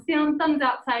your palms down, thumbs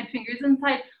outside, fingers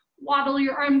inside. Waddle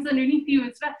your arms underneath you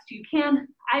as best you can.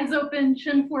 Eyes open,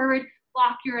 chin forward,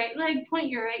 lock your right leg, point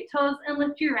your right toes, and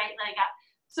lift your right leg up.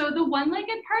 So the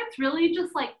one-legged part's really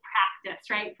just like practice,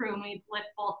 right, for when we lift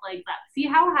both legs up. See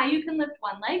how high you can lift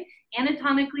one leg?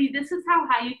 Anatomically, this is how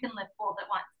high you can lift both at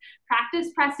once.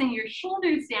 Practice pressing your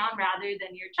shoulders down rather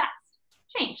than your chest.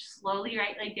 Change, slowly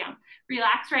right leg down.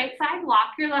 Relax right side,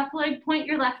 lock your left leg, point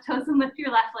your left toes and lift your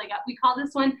left leg up. We call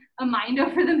this one a mind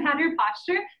over the matter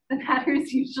posture. The matter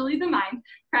is usually the mind.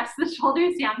 Press the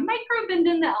shoulders down, micro bend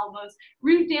in the elbows.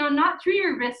 Root down, not through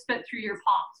your wrists, but through your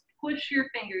palms. Push your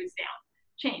fingers down.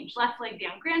 Change, left leg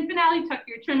down. Grand finale, tuck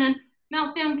your chin in,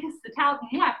 mouth down, kiss the towel.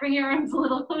 Bring your arms a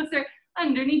little closer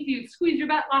underneath you. Squeeze your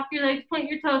butt, lock your legs, point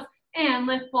your toes, and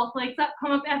lift both legs up.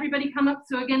 Come up, everybody come up.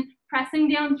 So again, pressing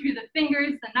down through the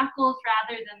fingers, the knuckles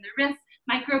rather than the wrists.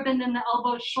 Micro bend in the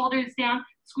elbows, shoulders down.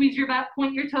 Squeeze your butt,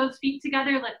 point your toes, feet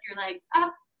together, lift your legs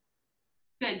up.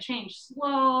 Good, change,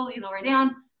 slowly lower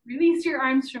down. Release your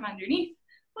arms from underneath.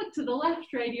 Look to the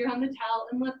left, right ear on the towel,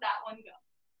 and let that one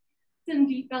go. Some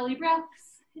deep belly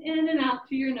breaths, in and out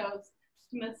through your nose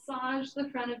to massage the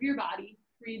front of your body.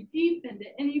 Breathe deep into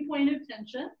any point of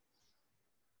tension.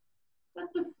 Let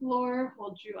the floor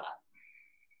hold you up.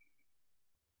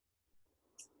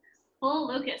 Full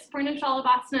locust, Purna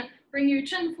Shalabhasana. Bring your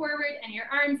chin forward and your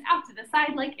arms out to the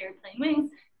side like airplane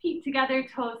wings. Feet together,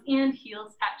 toes and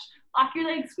heels touch. Lock your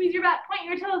legs, squeeze your butt, point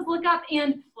your toes, look up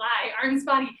and fly. Arms,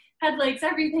 body, head, legs,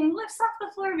 everything lifts off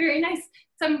the floor. Very nice.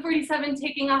 747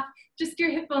 taking off. Just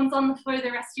your hip bones on the floor,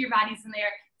 the rest of your body's in the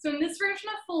air. So in this version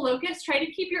of full locust, try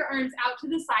to keep your arms out to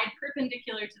the side,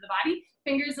 perpendicular to the body,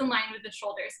 fingers in line with the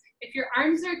shoulders. If your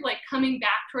arms are like coming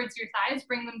back towards your thighs,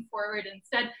 bring them forward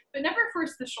instead, but never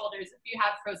force the shoulders if you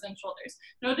have frozen shoulders.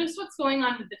 Notice what's going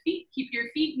on with the feet. Keep your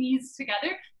feet, knees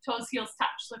together, toes, heels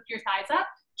touch. Lift your thighs up,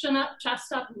 chin up,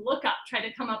 chest up, look up. Try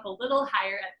to come up a little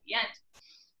higher at the end.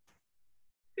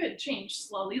 Good, change,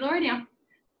 slowly lower down.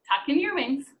 Tuck in your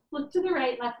wings, look to the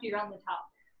right, left ear on the towel.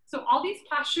 So all these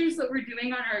postures that we're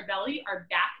doing on our belly are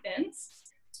back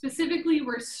bends. Specifically,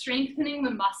 we're strengthening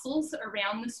the muscles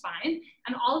around the spine,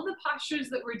 and all of the postures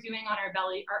that we're doing on our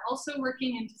belly are also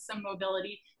working into some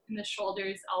mobility in the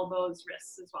shoulders, elbows,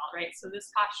 wrists as well, right? So this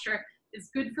posture is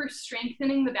good for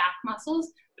strengthening the back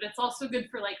muscles, but it's also good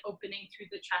for like opening through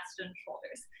the chest and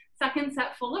shoulders. Second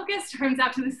set, full locust, arms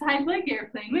out to the side like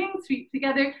airplane wings, feet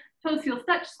together, toes, heels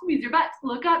touch, squeeze your butt,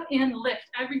 look up and lift,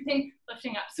 everything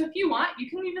lifting up. So if you want, you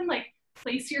can even like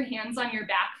place your hands on your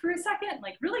back for a second,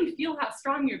 like really feel how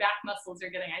strong your back muscles are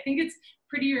getting. I think it's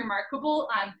pretty remarkable.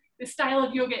 This style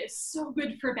of yoga is so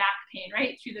good for back pain,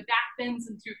 right? Through the back bends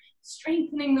and through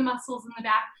strengthening the muscles in the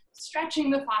back, stretching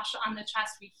the fascia on the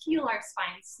chest, we heal our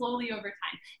spine slowly over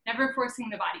time, never forcing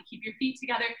the body. Keep your feet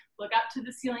together, look up to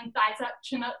the ceiling, thighs up,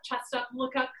 chin up, chest up,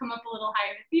 look up, come up a little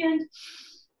higher at the end.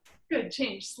 Good,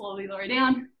 change, slowly lower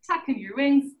down, tuck in your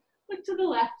wings, look to the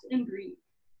left and breathe.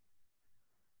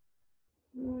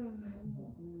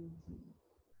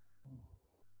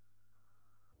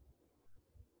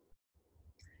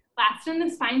 Last in the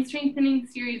spine strengthening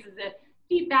series is a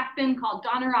deep back bend called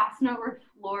Dhanurasana or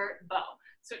floor bow.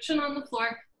 So chin on the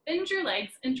floor, bend your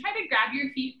legs and try to grab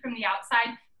your feet from the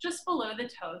outside just below the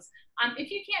toes.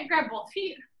 If you can't grab both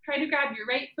feet, try to grab your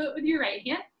right foot with your right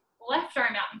hand, left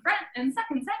arm out in front, and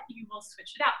second set, you will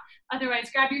switch it out. Otherwise,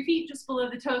 grab your feet just below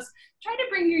the toes. Try to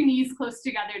bring your knees close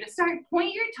together to start.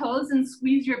 Point your toes and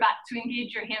squeeze your butt to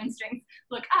engage your hamstrings.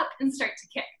 Look up and start to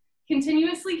kick.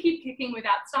 Continuously keep kicking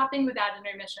without stopping, without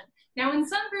intermission. Now, in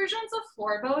some versions of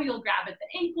floor bow, you'll grab at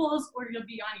the ankles or you'll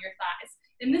be on your thighs.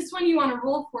 In this one, you want to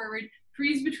roll forward,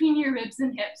 freeze between your ribs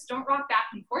and hips. Don't rock back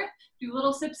and forth. Do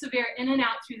little sips of air in and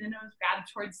out through the nose, grab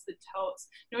towards the toes.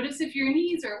 Notice if your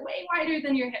knees are way wider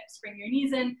than your hips. Bring your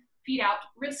knees in, feet out,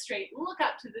 wrist straight, look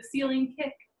up to the ceiling,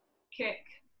 kick, kick,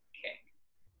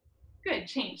 kick. Good,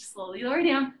 change, slowly lower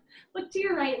down. Look to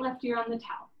your right, left ear on the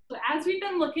towel. So as we've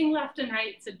been looking left and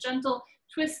right, it's a gentle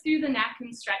twist through the neck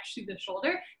and stretch through the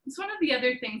shoulder. It's one of the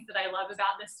other things that I love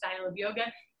about this style of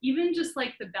yoga. Even just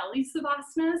like the belly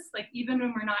savasnas, like even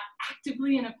when we're not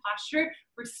actively in a posture,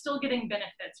 we're still getting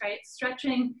benefits, right?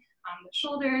 Stretching the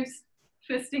shoulders,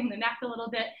 twisting the neck a little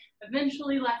bit.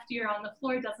 Eventually left ear on the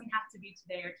floor, doesn't have to be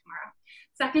today or tomorrow.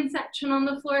 Second set, chin on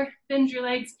the floor, bend your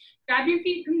legs, grab your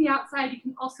feet from the outside. You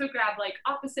can also grab like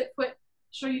opposite foot.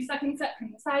 Show you second set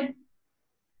from the side.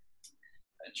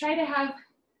 Try to have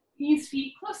knees,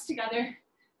 feet close together.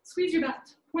 Squeeze your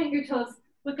butt, point your toes,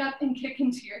 look up and kick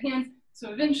into your hands.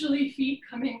 So eventually feet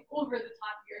coming over the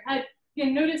top of your head.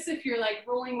 Again, notice if you're like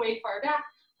rolling way far back,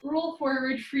 roll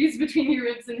forward, freeze between your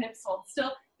ribs and hips, hold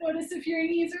still. Notice if your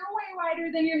knees are way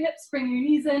wider than your hips, bring your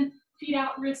knees in, feet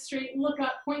out, wrist straight, look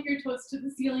up, point your toes to the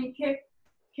ceiling, kick,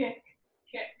 kick,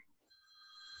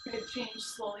 kick. Good, change,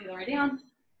 slowly lower down.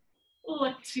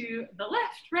 Look to the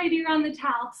left, right ear on the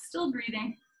towel, still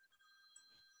breathing.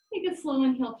 Take a slow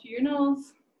inhale through your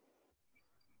nose.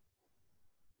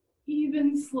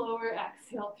 Even slower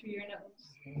exhale through your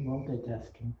nose.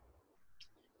 Multitasking.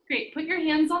 Great, put your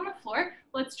hands on the floor.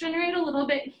 Let's generate a little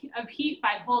bit of heat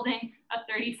by holding a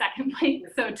 30-second plank.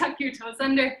 So tuck your toes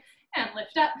under and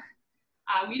lift up.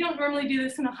 We don't normally do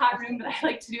this in a hot room, but I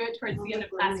like to do it towards the end of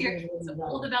class here. So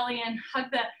pull the belly in, hug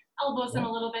the elbows in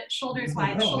a little bit, shoulders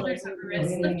wide, shoulders over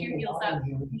wrists, lift your heels up,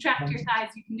 contract your thighs,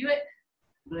 you can do it.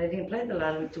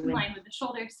 In line with the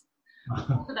shoulders.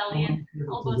 Pull the belly in,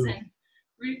 elbows in,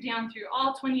 root down through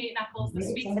all 28 knuckles, the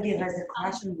sweet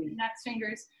index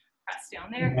fingers, press down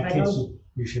there. In that case,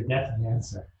 you should definitely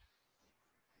answer.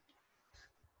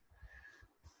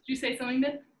 Did you say something,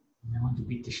 Ben? I want to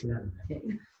beat the shit out of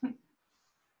them.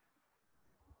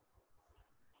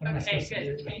 Okay,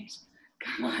 good. Okay.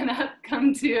 Come on up,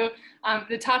 come to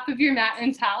the top of your mat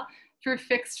and towel for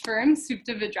fixed firm Supta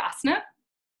Vajrasana.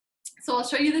 So I'll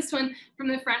show you this one from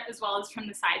the front as well as from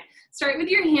the side. Start with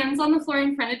your hands on the floor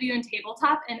in front of you in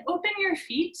tabletop and open your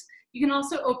feet. You can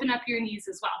also open up your knees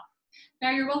as well. Now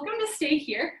you're welcome to stay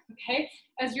here, okay?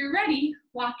 As you're ready,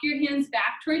 walk your hands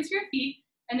back towards your feet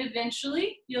and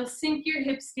eventually you'll sink your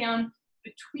hips down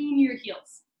between your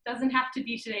heels. Doesn't have to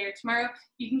be today or tomorrow.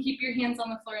 You can keep your hands on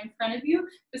the floor in front of you,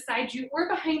 beside you, or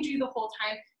behind you the whole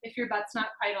time if your butt's not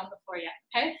quite on the floor yet,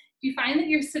 okay? If you find that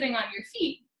you're sitting on your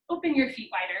feet, open your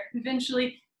feet wider.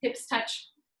 Eventually, heels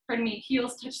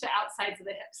touch the outsides of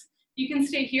the hips. You can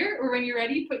stay here, or when you're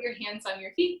ready, put your hands on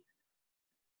your feet.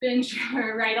 Bend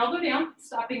your right elbow down,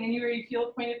 stopping anywhere you feel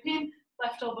a point of pain.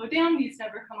 Left elbow down, knees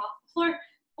never come off the floor.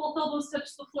 Both elbows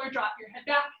touch the floor, drop your head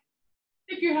back.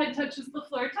 If your head touches the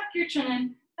floor, tuck your chin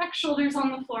in, neck, shoulders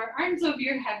on the floor, arms over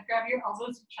your head, grab your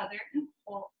elbows each other and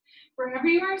hold. Wherever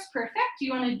you are is perfect.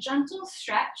 You want a gentle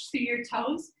stretch through your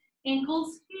toes,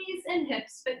 ankles, knees, and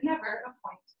hips, but never a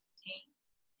point of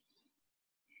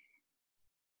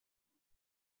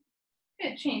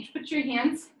pain. Good, change. Put your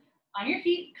hands on your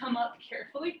feet, come up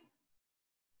carefully.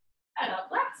 Head up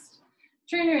last.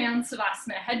 Turn around,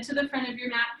 Savasana. Head to the front of your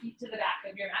mat, feet to the back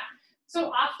of your mat.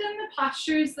 So often the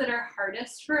postures that are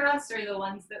hardest for us are the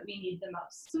ones that we need the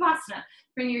most. Savasana.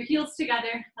 Bring your heels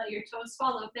together, let your toes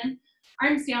fall open,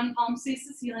 arms down, palms face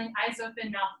the ceiling, eyes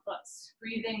open, mouth closed.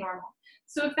 Breathing normal.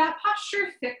 So if that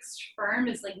posture fixed firm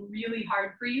is like really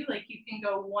hard for you, like you can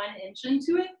go 1 inch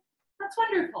into it, that's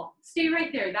wonderful. Stay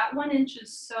right there. That 1 inch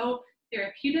is so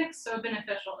therapeutic, so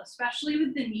beneficial, especially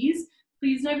with the knees.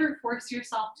 Please never force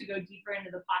yourself to go deeper into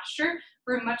the posture.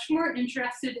 We're much more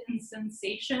interested in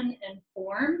sensation and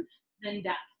form than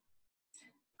depth.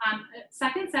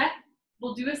 Second set,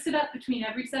 we'll do a sit-up between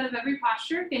every set of every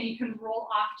posture. Then you can roll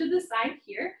off to the side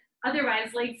here.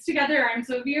 Otherwise, legs together, arms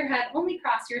over your head, only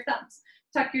cross your thumbs.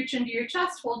 Tuck your chin to your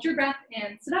chest, hold your breath,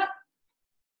 and sit up.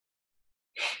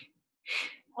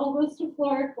 Elbows to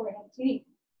floor, forehead to knee.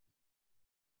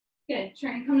 Good,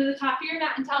 try and come to the top of your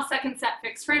mat and towel, second set,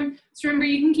 fixed firm. So remember,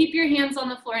 you can keep your hands on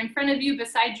the floor in front of you,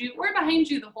 beside you, or behind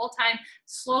you the whole time.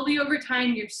 Slowly over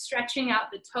time, you're stretching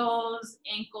out the toes,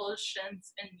 ankles,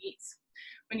 shins, and knees.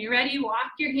 When you're ready,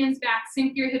 walk your hands back,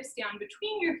 sink your hips down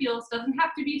between your heels. Doesn't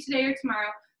have to be today or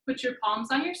tomorrow. Put your palms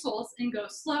on your soles and go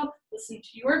slow. Listen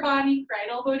to your body, right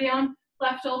elbow down,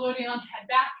 left elbow down, head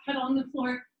back, head on the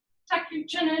floor. Tuck your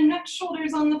chin in, neck,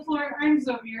 shoulders on the floor, arms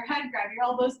over your head, grab your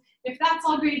elbows. If that's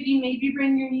all gravy, maybe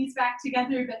bring your knees back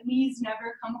together, but knees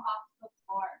never come off the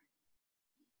floor.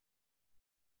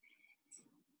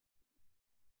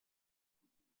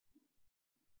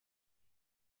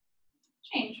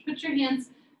 Change, put your hands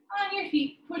on your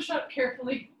feet, push up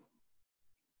carefully.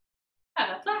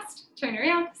 Head up last, turn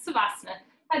around, Savasana.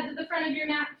 Head to the front of your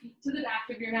mat, feet to the back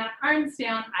of your mat, arms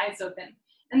down, eyes open.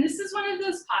 And this is one of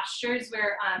those postures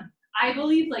where I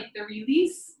believe like the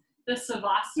release, the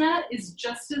Savasana is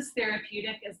just as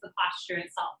therapeutic as the posture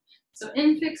itself. So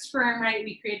in fixed firm, right,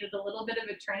 we created a little bit of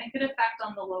a tourniquet effect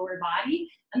on the lower body.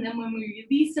 And then when we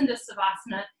release into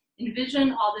Savasana,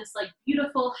 envision all this like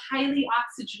beautiful, highly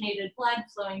oxygenated blood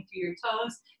flowing through your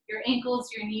toes, your ankles,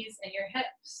 your knees, and your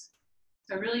hips.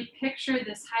 So really picture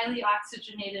this highly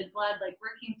oxygenated blood like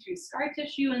working through scar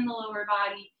tissue in the lower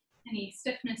body, any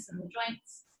stiffness in the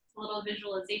joints. A little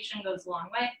visualization goes a long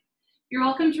way. You're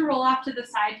welcome to roll off to the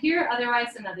side here,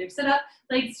 otherwise another sit up.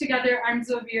 Legs together, arms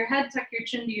over your head, tuck your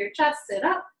chin to your chest, sit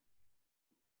up.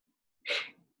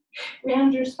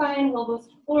 Round your spine, elbows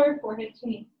to floor, forehead to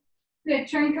knee. Good,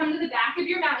 turn, come to the back of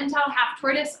your mat and towel, half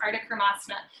tortoise, Ardha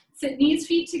Karmasana. Sit knees,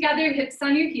 feet together, hips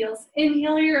on your heels.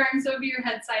 Inhale your arms over your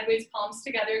head sideways, palms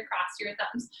together, cross your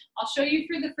thumbs. I'll show you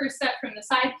for the first set from the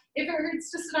side. If it hurts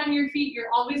to sit on your feet,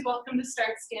 you're always welcome to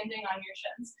start standing on your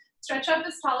shins. Stretch up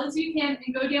as tall as you can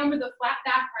and go down with a flat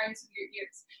back, arms with your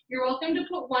ears. You're welcome to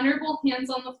put one or both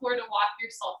hands on the floor to walk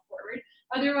yourself forward.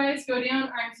 Otherwise, go down,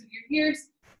 arms with your ears,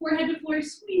 forehead to floor,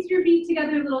 squeeze your feet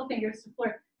together, little fingers to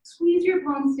floor. Squeeze your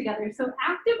palms together. So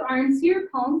active arms here,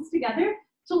 palms together.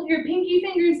 Tilt your pinky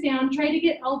fingers down. Try to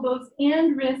get elbows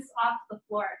and wrists off the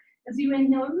floor. As you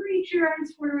inhale, reach your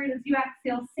arms forward. As you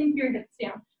exhale, sink your hips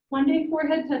down. One day,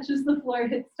 forehead touches the floor,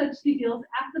 hips touch the heels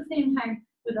at the same time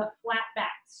with a flat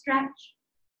back. Stretch,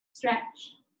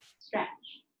 stretch, stretch.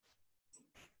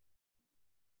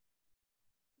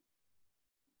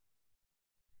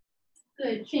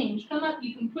 Good, change. Come up,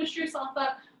 you can push yourself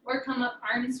up or come up,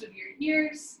 arms with your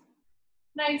ears.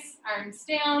 Nice, arms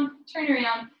down, turn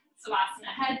around, Savasana,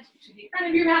 head to the front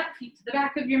of your mat, feet to the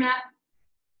back of your mat.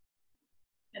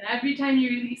 And every time you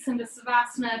release into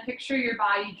Savasana, picture your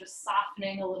body just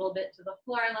softening a little bit to the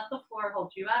floor. Let the floor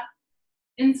hold you up.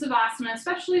 In Savasana,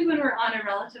 especially when we're on a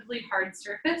relatively hard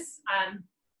surface,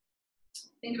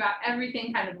 think about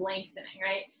everything kind of lengthening,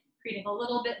 right? Creating a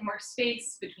little bit more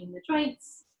space between the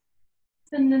joints,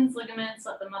 tendons, ligaments,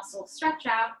 let the muscles stretch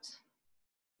out.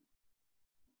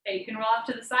 Okay, you can roll off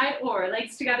to the side or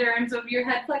legs together, arms over your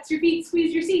head, flex your feet,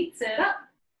 squeeze your seat, sit up.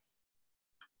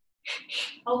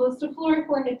 Elbows to floor,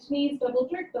 forehead to knees, double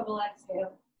jerk, double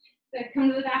exhale. Then come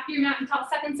to the back of your mat and top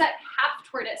second set, half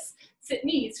tortoise. Sit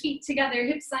knees, feet together,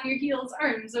 hips on your heels,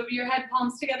 arms over your head,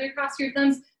 palms together, cross your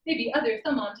thumbs, maybe other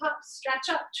thumb on top, stretch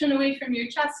up, chin away from your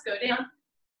chest, go down.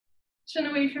 Chin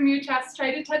away from your chest,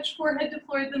 try to touch forehead to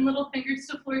floor, then little fingers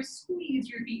to floor, squeeze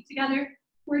your feet together,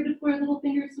 forehead to floor, little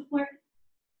fingers to floor.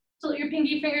 Tilt your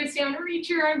pinky fingers down, reach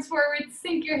your arms forward,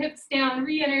 sink your hips down,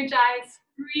 re-energize,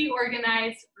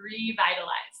 reorganize, revitalize.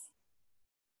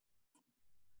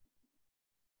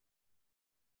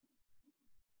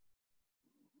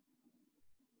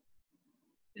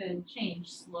 Good,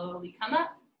 change, slowly come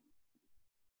up.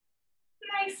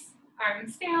 Nice,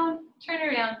 arms down, turn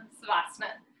around,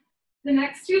 Savasana. The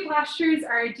next two postures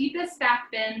are our deepest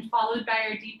back bend followed by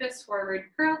our deepest forward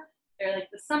curl. They're like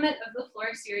the summit of the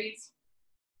floor series.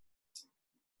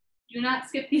 Do not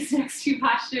skip these next two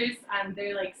postures.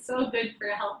 They're like so good for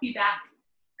a healthy back,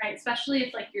 right? Especially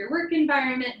if like your work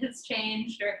environment has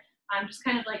changed or just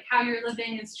kind of like how you're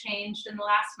living has changed in the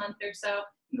last month or so.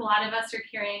 A lot of us are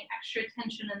carrying extra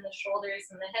tension in the shoulders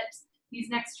and the hips. These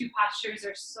next two postures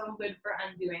are so good for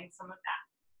undoing some of that.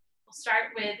 We'll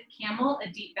start with camel,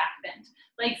 a deep back bend.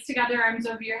 Legs together, arms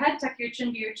over your head, tuck your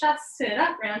chin to your chest, sit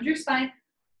up, round your spine.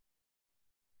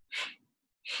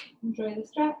 Enjoy the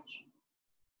stretch.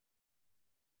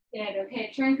 Good,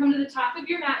 okay, turn, come to the top of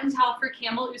your mat and towel for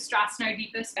camel ustrasana, our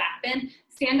deepest back bend.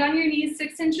 Stand on your knees,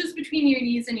 6 inches between your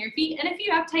knees and your feet. And if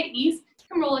you have tight knees, you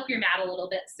can roll up your mat a little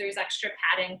bit so there's extra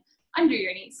padding under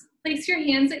your knees. Place your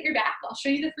hands at your back. I'll show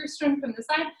you the first one from the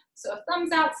side. So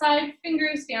thumbs outside,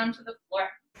 fingers down to the floor.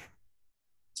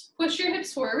 Push your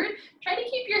hips forward. Try to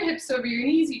keep your hips over your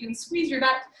knees. You can squeeze your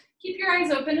butt. Keep your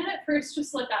eyes open and at first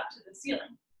just look up to the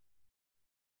ceiling.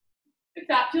 If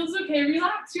that feels okay,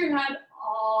 relax your head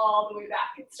all the way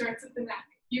back. It starts at the neck.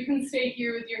 You can stay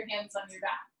here with your hands on your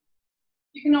back.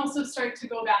 You can also start to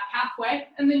go back halfway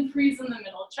and then freeze in the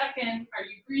middle. Check in. Are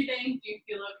you breathing? Do you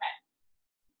feel okay?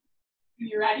 When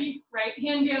you're ready, right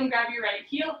hand down, grab your right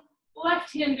heel.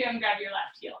 Left hand down, grab your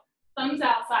left heel. Thumbs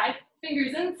outside,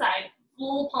 fingers inside,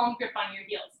 full palm grip on your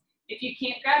heels. If you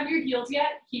can't grab your heels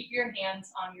yet, keep your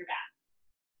hands on your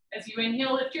back. As you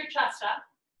inhale, lift your chest up.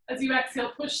 As you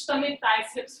exhale, push stomach,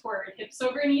 thighs, hips forward, hips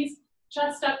over knees,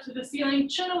 chest up to the ceiling,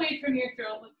 chin away from your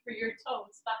throat, look for your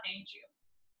toes behind you.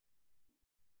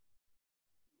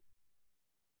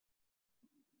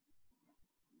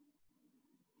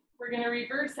 We're going to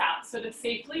reverse out. So to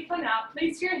safely come out,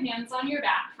 place your hands on your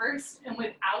back first, and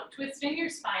without twisting your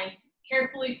spine,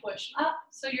 carefully push up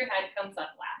so your head comes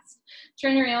up last.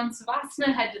 Turn around,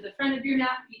 Savasana, head to the front of your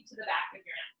mat, feet to the back of your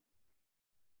mat.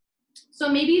 So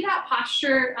maybe that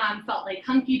posture felt like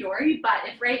hunky-dory, but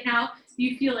if right now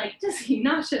you feel like dizzy,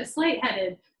 nauseous,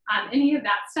 lightheaded, any of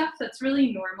that stuff, that's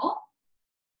really normal.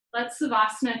 Let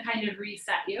Savasana kind of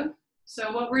reset you.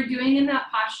 So what we're doing in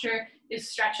that posture is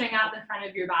stretching out the front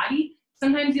of your body.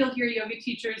 Sometimes you'll hear yoga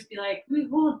teachers be like, we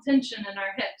hold tension in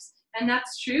our hips. And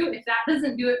that's true. If that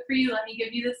doesn't do it for you, let me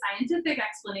give you the scientific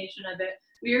explanation of it.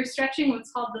 We are stretching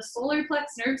what's called the solar plex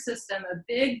nerve system, a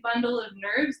big bundle of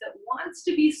nerves that wants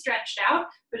to be stretched out,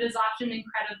 but is often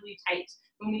incredibly tight.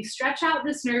 When we stretch out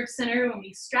this nerve center, when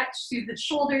we stretch through the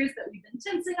shoulders that we've been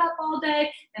tensing up all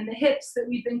day, and the hips that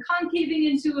we've been concaving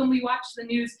into when we watch the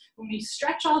news, when we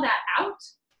stretch all that out,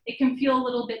 it can feel a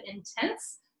little bit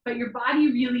intense, but your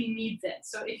body really needs it.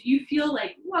 So if you feel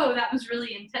like, whoa, that was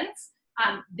really intense,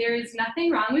 There is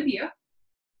nothing wrong with you.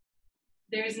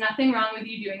 There is nothing wrong with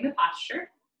you doing the posture.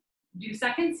 Do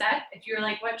second set. If you're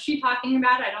like, what's she talking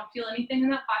about? I don't feel anything in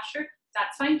that posture.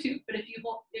 That's fine too. But if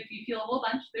you feel a whole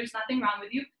bunch, there's nothing wrong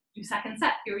with you. Do second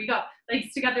set. Here we go.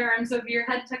 Legs together, arms over your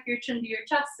head, tuck your chin to your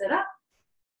chest, sit up.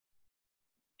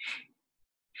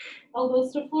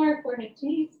 Elbows to floor, forehead to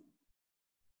knees.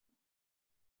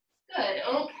 Good,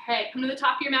 okay, come to the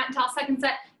top of your mat until second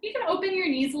set. You can open your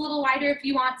knees a little wider if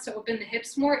you want, so open the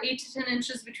hips more, 8 to 10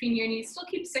 inches between your knees, still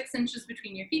keep 6 inches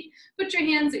between your feet. Put your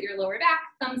hands at your lower back,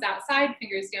 thumbs outside,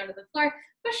 fingers down to the floor,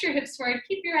 push your hips forward,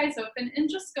 keep your eyes open, and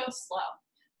just go slow.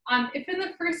 If in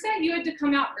the first set you had to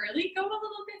come out early, go a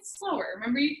little bit slower.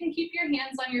 Remember, you can keep your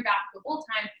hands on your back the whole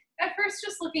time. At first,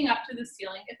 just looking up to the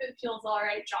ceiling. If it feels all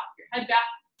right, drop your head back.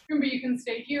 Remember, you can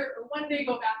stay here, or one day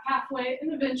go back halfway,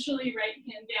 and eventually right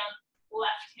hand down,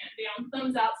 left hand down,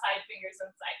 thumbs outside, fingers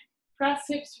inside. Press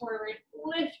hips forward,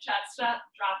 lift chest up,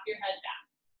 drop your head back.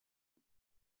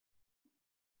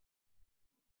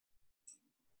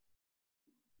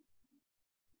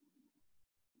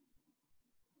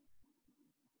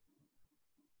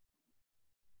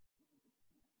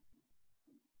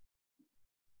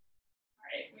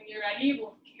 All right, when you're ready,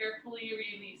 we'll carefully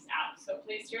release out. So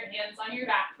place your hands on your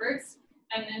back first,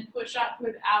 and then push up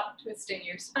without twisting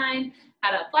your spine.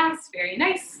 Head up last, very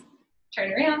nice.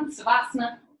 Turn around,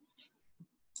 Savasana.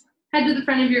 Head to the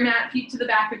front of your mat, feet to the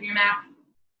back of your mat.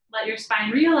 Let your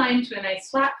spine realign to a nice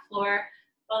flat floor.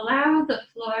 Allow the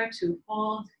floor to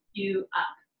hold you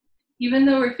up. Even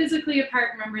though we're physically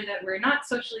apart, remember that we're not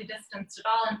socially distanced at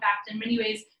all. In fact, in many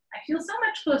ways, I feel so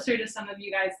much closer to some of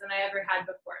you guys than I ever had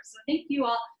before. So thank you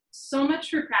all so much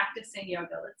for practicing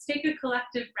yoga. Let's take a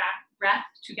collective breath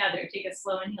together. Take a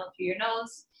slow inhale through your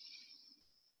nose.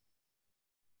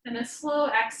 And a slow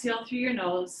exhale through your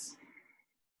nose,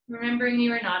 remembering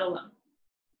you are not alone.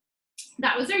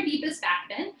 That was our deepest back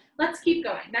bend. Let's keep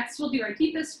going. Next, we'll do our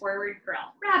deepest forward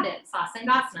curl. Rabbit,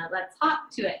 Sasangasana. Let's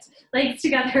hop to it. Legs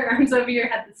together, arms over your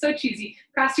head. That's so cheesy.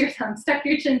 Cross your thumbs, tuck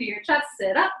your chin to your chest,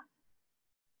 sit up.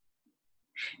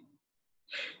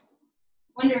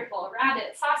 Wonderful.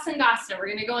 Rabbit, Sasangasana. We're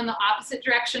going to go in the opposite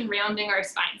direction, rounding our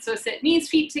spine. So sit knees,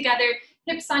 feet together,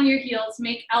 hips on your heels.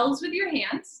 Make L's with your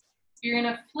hands. You're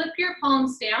going to flip your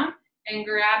palms down and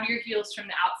grab your heels from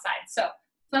the outside. So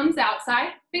thumbs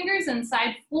outside, fingers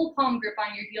inside, full palm grip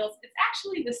on your heels. It's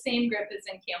actually the same grip as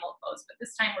in camel pose, but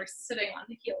this time we're sitting on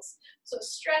the heels. So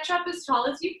stretch up as tall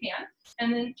as you can,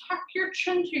 and then tuck your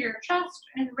chin to your chest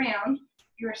and round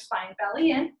your spine,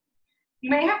 belly in. You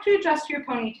might have to adjust your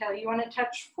ponytail. You want to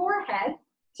touch forehead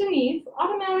to knees,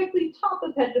 automatically top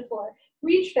of head to floor.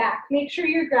 Reach back, make sure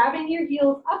you're grabbing your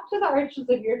heels up to the arches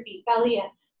of your feet, belly in.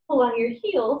 Pull on your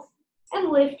heels and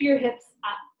lift your hips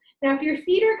up. Now, if your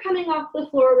feet are coming off the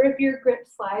floor or if your grip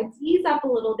slides, ease up a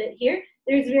little bit here.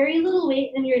 There's very little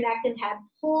weight in your neck and head.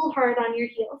 Pull hard on your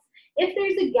heels. If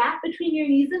there's a gap between your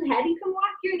knees and head, you can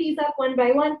walk your knees up one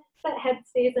by one, but head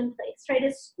stays in place. Try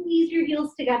to squeeze your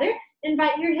heels together.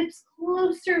 Invite your hips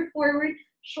closer forward,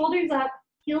 shoulders up,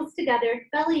 heels together,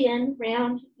 belly in,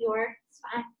 round your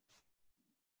spine.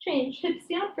 Change, hips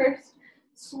down first.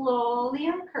 Slowly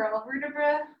uncurl,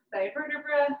 vertebra by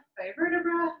vertebra by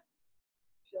vertebra.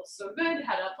 Feels so good.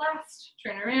 Head up last.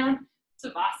 Turn around.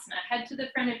 Savasana. Head to the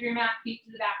front of your mat, feet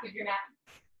to the back of your mat.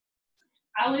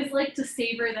 I always like to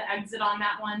savor the exit on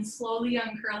that one. Slowly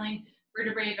uncurling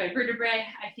vertebrae by vertebrae.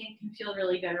 I think can feel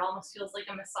really good. It almost feels like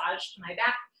a massage to my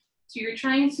back. So you're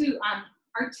trying to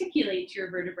articulate your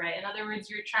vertebrae. In other words,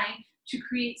 you're trying to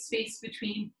create space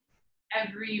between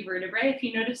every vertebrae. If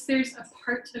you notice there's a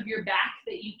part of your back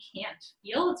that you can't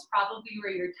feel, it's probably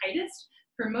where you're tightest.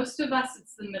 For most of us,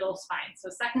 it's the middle spine. So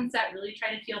second set, really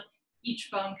try to feel each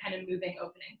bone kind of moving,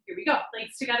 opening. Here we go.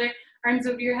 Legs together, arms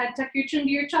over your head, tuck your chin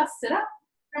to your chest, sit up.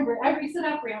 Remember, every sit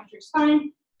up, round your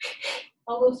spine.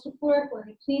 Elbows to floor,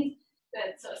 forehead to knees.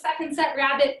 Good. So second set,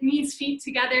 rabbit, knees, feet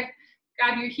together.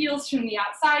 Grab your heels from the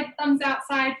outside, thumbs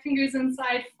outside, fingers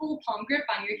inside, full palm grip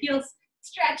on your heels.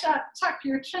 Stretch up, tuck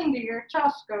your chin to your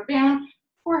chest, go down.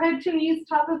 Forehead to knees,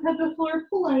 top of head to floor,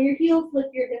 pull on your heels,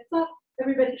 lift your hips up.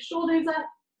 Everybody, shoulders up,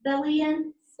 belly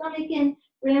in, stomach in,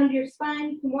 round your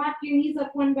spine. You can walk your knees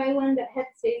up one by one, but head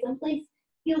stays in place.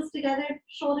 Heels together,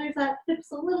 shoulders up,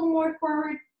 hips a little more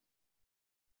forward.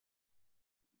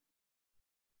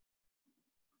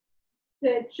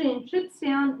 Good, change, hips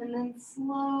down, and then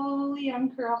slowly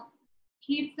uncurl.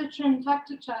 Keep the chin tucked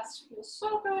to chest, feels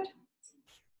so good.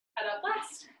 Head up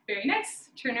last, very nice.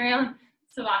 Turn around,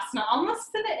 Savasana.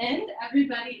 Almost to the end,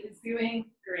 everybody is doing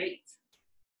great.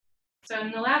 So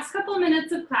in the last couple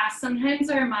minutes of class,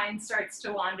 sometimes our mind starts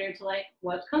to wander to like,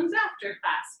 what comes after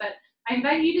class? But I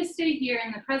invite you to stay here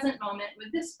in the present moment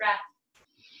with this breath,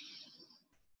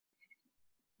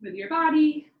 with your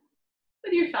body,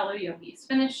 with your fellow yogis.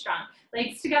 Finish strong.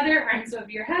 Legs together, arms over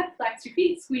your head, flex your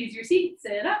feet, squeeze your seat,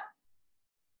 sit up.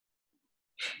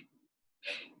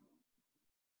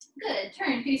 Good,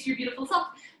 turn, face your beautiful self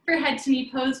for head to knee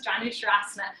pose,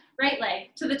 Janusharasana. Right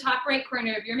leg to the top right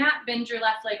corner of your mat, bend your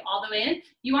left leg all the way in.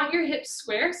 You want your hips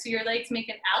square, so your legs make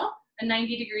an L, a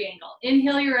 90-degree angle.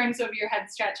 Inhale your arms over your head,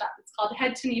 stretch up. It's called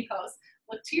head to knee pose.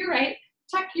 Look to your right,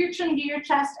 tuck your chin to your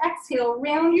chest, exhale,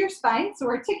 round your spine, so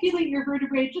articulate your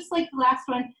vertebrae just like the last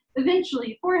one.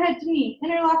 Eventually, forehead to knee,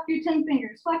 interlock your 10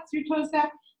 fingers, flex your toes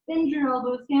back, bend your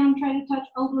elbows down, try to touch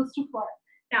elbows to floor.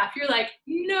 Now, if you're like,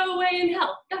 no way in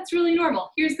hell, that's really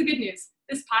normal. Here's the good news.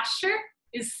 This posture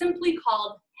is simply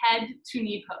called head to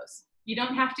knee pose. You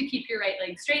don't have to keep your right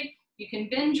leg straight. You can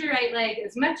bend your right leg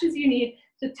as much as you need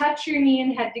to touch your knee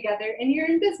and head together, and you're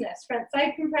in business. Front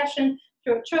side compression,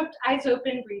 throat choked, eyes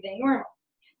open, breathing normal.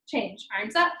 Change,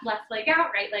 arms up, left leg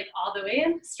out, right leg all the way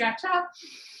in, stretch up.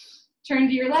 Turn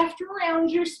to your left,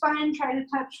 round your spine, try to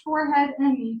touch forehead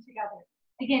and knee together.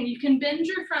 Again, you can bend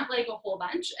your front leg a whole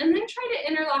bunch and then try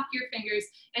to interlock your fingers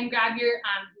and grab your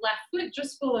left foot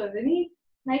just below the knee.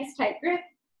 Nice tight grip.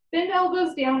 Bend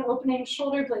elbows down, opening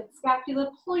shoulder blade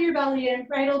scapula, pull your belly in,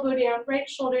 right elbow down, right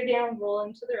shoulder down, roll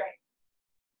into the right.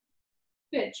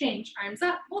 Good, change, arms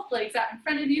up, both legs out in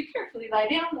front of you, carefully lie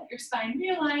down, let your spine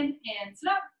realign, and sit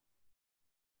up.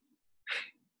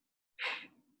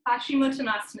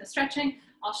 Paschimottanasana stretching.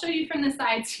 I'll show you from the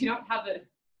side so you don't have a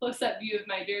close-up view of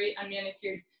my very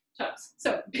unmanicured toes.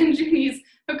 So bend your knees,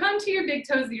 hook onto your big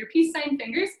toes with your peace sign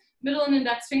fingers, middle and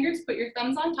index fingers, put your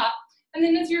thumbs on top, and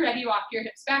then as you're ready, walk your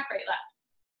hips back, right, left.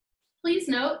 Please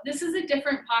note, this is a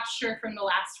different posture from the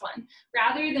last one.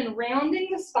 Rather than rounding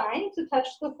the spine to touch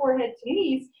the forehead to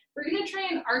knees, we're gonna try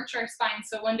and arch our spine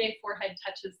so one day forehead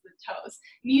touches the toes.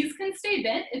 Knees can stay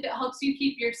bent if it helps you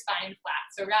keep your spine flat.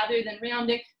 So rather than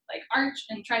rounding, like arch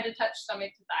and try to touch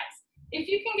stomach to thighs. If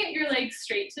you can get your legs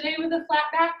straight today with a flat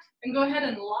back, then go ahead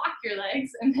and lock your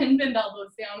legs and then bend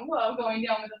elbows down. Whoa, going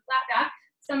down with a flat back,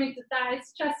 stomach to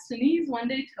thighs, chest to knees, one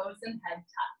day toes and head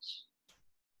touch.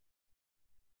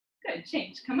 Good,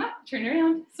 change, come up, turn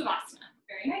around, Savasana,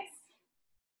 very nice.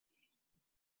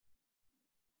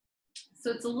 So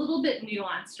it's a little bit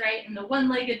nuanced, right? In the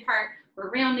one-legged part,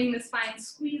 we're rounding the spine,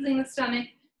 squeezing the stomach.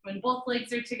 When both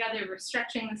legs are together, we're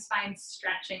stretching the spine,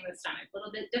 stretching the stomach. A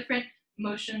little bit different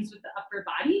motions with the upper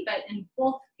body, but in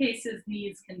both cases,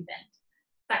 knees can bend.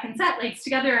 Second set, legs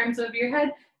together, arms over your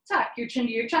head, tuck your chin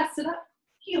to your chest, sit up,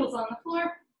 heels on the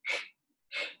floor.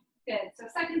 Good, so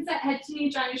second set, head to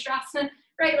knee, Janusharasana.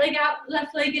 Right leg out,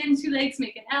 left leg in, two legs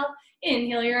make an L.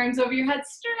 Inhale your arms over your head,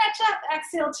 stretch up.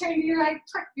 Exhale, turn to your right,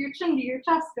 tuck your chin to your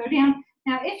chest, go down.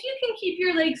 Now, if you can keep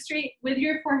your legs straight with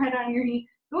your forehead on your knee,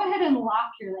 go ahead and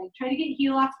lock your leg. Try to get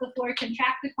heel off the floor,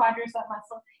 contract the quadricep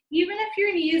muscle. Even if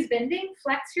your knee is bending,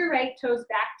 flex your right toes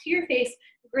back to your face.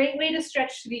 Great way to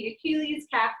stretch to the Achilles,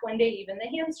 calf, one day even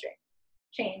the hamstring.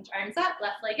 Change, arms up,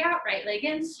 left leg out, right leg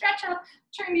in, stretch up,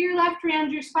 turn to your left,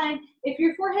 round your spine. If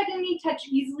your forehead and knee touch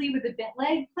easily with a bent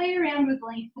leg, play around with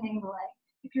lengthening the leg.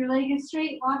 If your leg is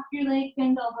straight, lock your leg,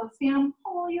 bend elbows down,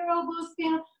 pull your elbows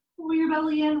down, pull your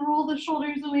belly in, roll the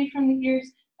shoulders away from the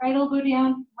ears, right elbow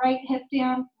down, right hip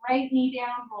down, right knee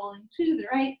down, rolling to the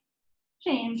right.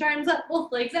 Change, arms up,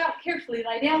 both legs out, carefully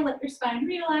lie down, let your spine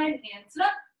realign, and sit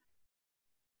up.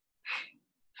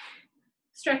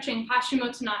 Stretching,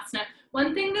 Paschimottanasana.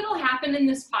 One thing that'll happen in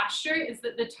this posture is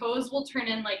that the toes will turn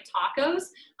in like tacos.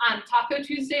 Taco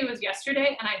Tuesday was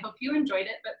yesterday, and I hope you enjoyed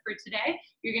it, but for today,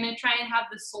 you're gonna try and have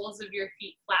the soles of your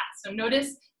feet flat. So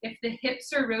notice if the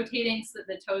hips are rotating so that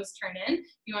the toes turn in,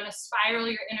 you wanna spiral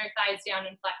your inner thighs down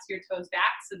and flex your toes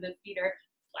back so the feet are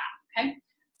flat, okay?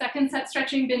 Second set,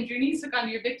 stretching, bend your knees, hook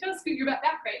onto your big toes, scoot your butt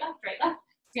back, right, left, right, left.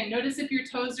 Again, notice if your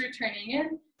toes are turning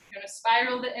in. You're gonna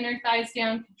spiral the inner thighs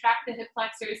down, contract the hip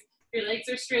flexors. Your legs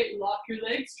are straight, lock your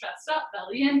legs, chest up,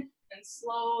 belly in, and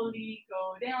slowly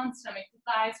go down, stomach to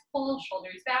thighs, pull,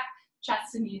 shoulders back,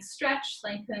 chest and knees stretch,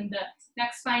 lengthen the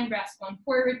neck spine, breast one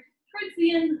forward. Towards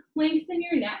the end, lengthen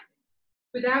your neck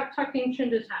without tucking chin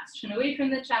to chest. Chin away from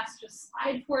the chest, just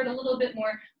slide forward a little bit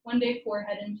more. One day,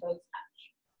 forehead and toes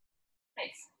touch.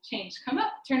 Nice, change, come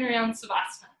up, turn around,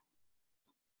 Savasana.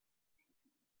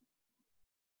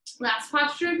 Last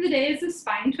posture of the day is a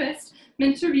spine twist,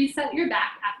 meant to reset your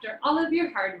back after all of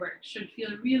your hard work. Should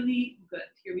feel really good.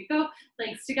 Here we go.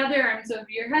 Legs together, arms over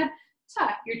your head.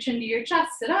 Tuck your chin to your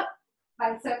chest, sit up.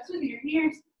 Biceps with your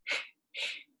ears.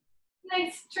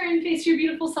 Nice. Turn, face your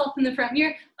beautiful self in the front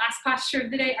mirror. Last posture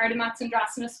of the day, Ardha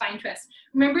Matsyendrasana spine twist.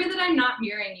 Remember that I'm not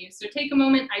mirroring you, so take a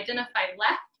moment, identify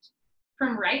left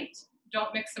from right.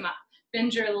 Don't mix them up.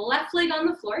 Bend your left leg on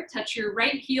the floor, touch your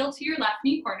right heel to your left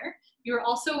knee corner. You are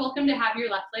also welcome to have your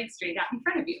left leg straight out in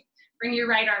front of you. Bring your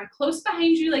right arm close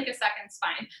behind you like a second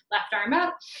spine. Left arm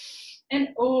up and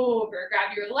over.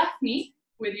 Grab your left knee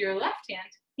with your left hand,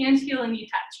 hand, heel, and knee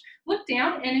touch. Look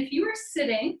down, and if you are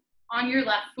sitting on your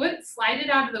left foot, slide it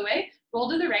out of the way, roll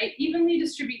to the right, evenly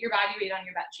distribute your body weight on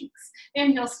your butt cheeks.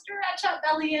 Inhale, stretch up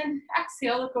belly in.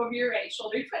 Exhale, look over your right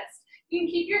shoulder twist. You can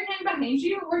keep your hand behind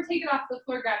you or take it off the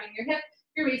floor, grabbing your hip,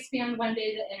 your waistband, one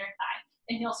day the inner thigh.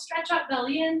 Inhale, stretch up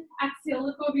belly in. Exhale,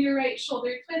 look over your right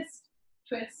shoulder, twist,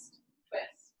 twist,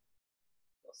 twist.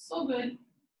 Feels so good.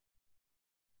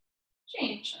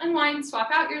 Change, unwind, swap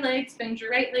out your legs, bend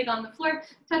your right leg on the floor,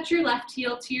 touch your left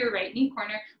heel to your right knee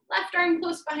corner, left arm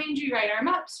close behind you, right arm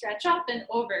up, stretch up and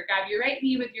over. Grab your right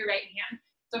knee with your right hand.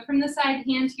 So from the side,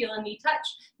 hand, heel, and knee touch.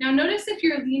 Now notice if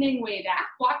you're leaning way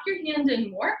back, walk your hand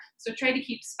in more, so try to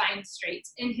keep spine straight.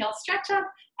 Inhale, stretch up,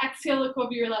 exhale, look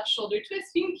over your left shoulder,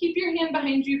 twist. You can keep your hand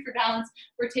behind you for balance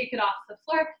or take it off the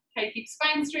floor. Try to keep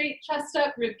spine straight, chest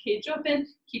up, rib cage open.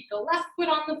 Keep the left foot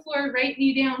on the floor, right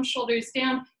knee down, shoulders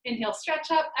down. Inhale, stretch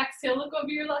up, exhale, look over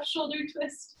your left shoulder,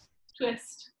 twist,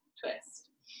 twist, twist.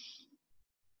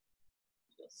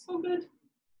 Feels so good.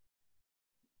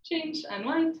 Change,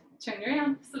 unwind, turn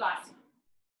around, Savasana.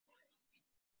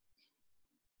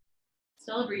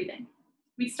 Still breathing.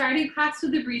 We started class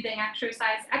with a breathing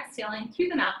exercise, exhaling through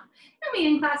the mouth, and we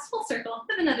end class full circle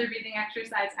with another breathing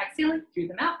exercise, exhaling through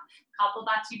the mouth.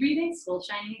 Kapalabhati breathing, skull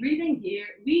shining breathing. Here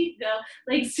we go.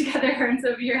 Legs together, arms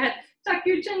over your head. Tuck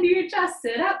your chin to your chest.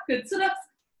 Sit up. Good sit-ups.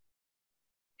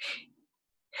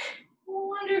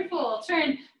 Wonderful.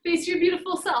 Turn. Face your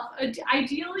beautiful self.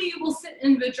 Ideally, you will sit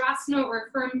in Vajrasana or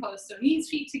firm pose. So knees,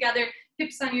 feet together,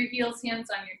 hips on your heels,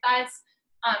 hands on your thighs.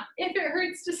 If it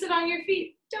hurts to sit on your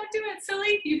feet, don't do it,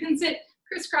 silly. You can sit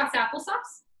crisscross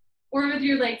applesauce or with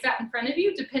your legs out in front of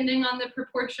you, depending on the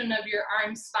proportion of your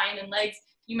arms, spine, and legs.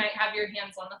 You might have your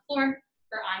hands on the floor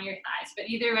or on your thighs, but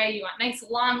either way, you want nice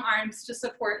long arms to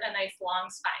support a nice long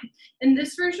spine. In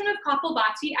this version of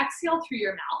Kapalabhati, exhale through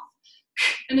your mouth.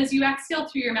 And as you exhale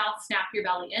through your mouth, snap your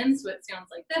belly in, so it sounds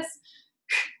like this.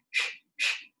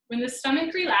 When the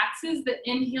stomach relaxes, the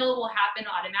inhale will happen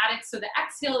automatic, so the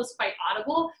exhale is quite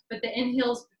audible, but the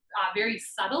inhale is very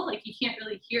subtle, like you can't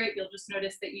really hear it. You'll just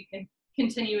notice that you can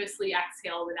continuously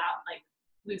exhale without like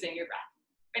losing your breath.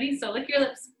 Ready? So lick your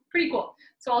lips. Pretty cool.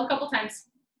 So all a couple times.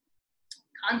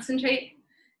 Concentrate,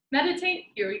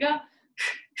 meditate. Here we go.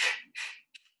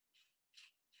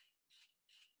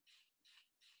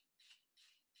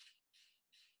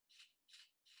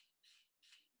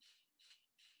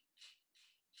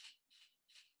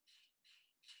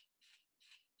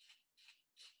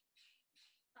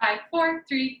 5, 4,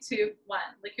 3, 2, 1.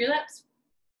 Lick your lips.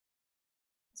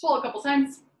 Swallow a couple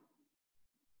times.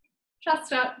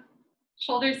 Chest up,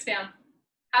 shoulders down.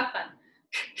 Have fun.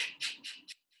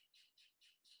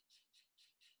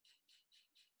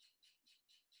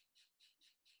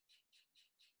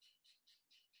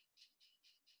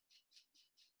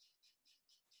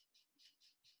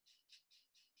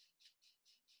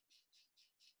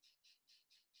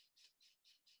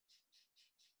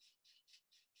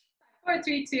 Four,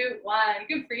 three, two, one.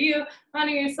 Good for you. Honor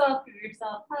yourself. Give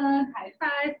yourself a hug. High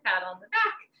five. Pat on the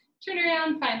back. Turn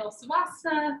around. Final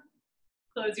Savasana.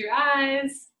 Close your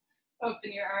eyes.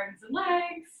 Open your arms and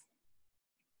legs.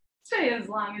 Stay as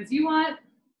long as you want.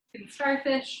 You can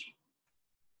starfish.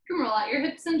 You can roll out your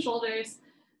hips and shoulders.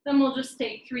 Then we'll just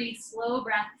take 3 slow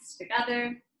breaths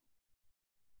together.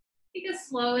 Take a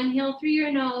slow inhale through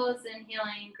your nose,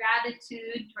 inhaling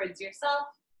gratitude towards yourself.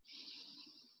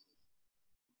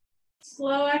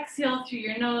 Slow exhale through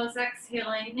your nose,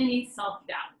 exhaling any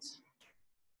self-doubt.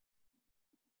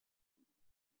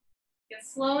 Take a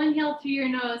slow inhale through your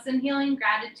nose, inhaling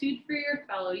gratitude for your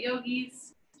fellow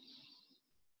yogis.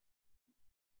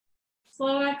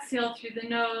 Slow exhale through the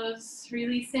nose,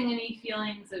 releasing any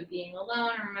feelings of being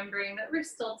alone, remembering that we're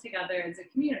still together as a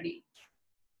community.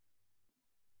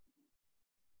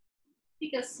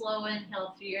 Take a slow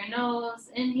inhale through your nose,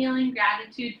 inhaling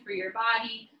gratitude for your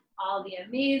body, all the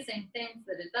amazing things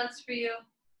that it does for you.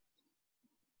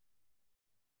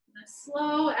 And a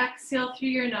slow exhale through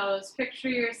your nose, picture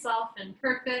yourself in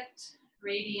perfect,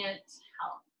 radiant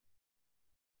health.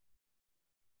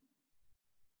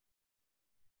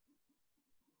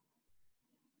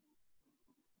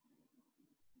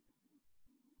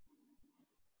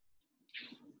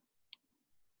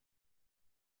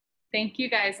 Thank you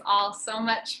guys all so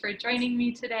much for joining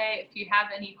me today. If you have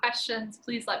any questions,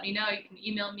 please let me know. You can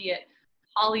email me at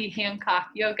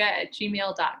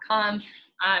hollyhancockyoga@gmail.com.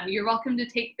 You're welcome to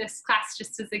take this class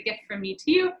just as a gift from me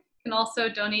to you. You can also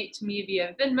donate to me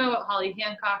via Venmo at Holly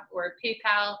Hancock or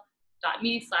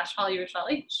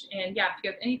PayPal.me/HollyRachelleH. And yeah, if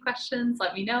you have any questions,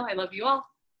 let me know. I love you all.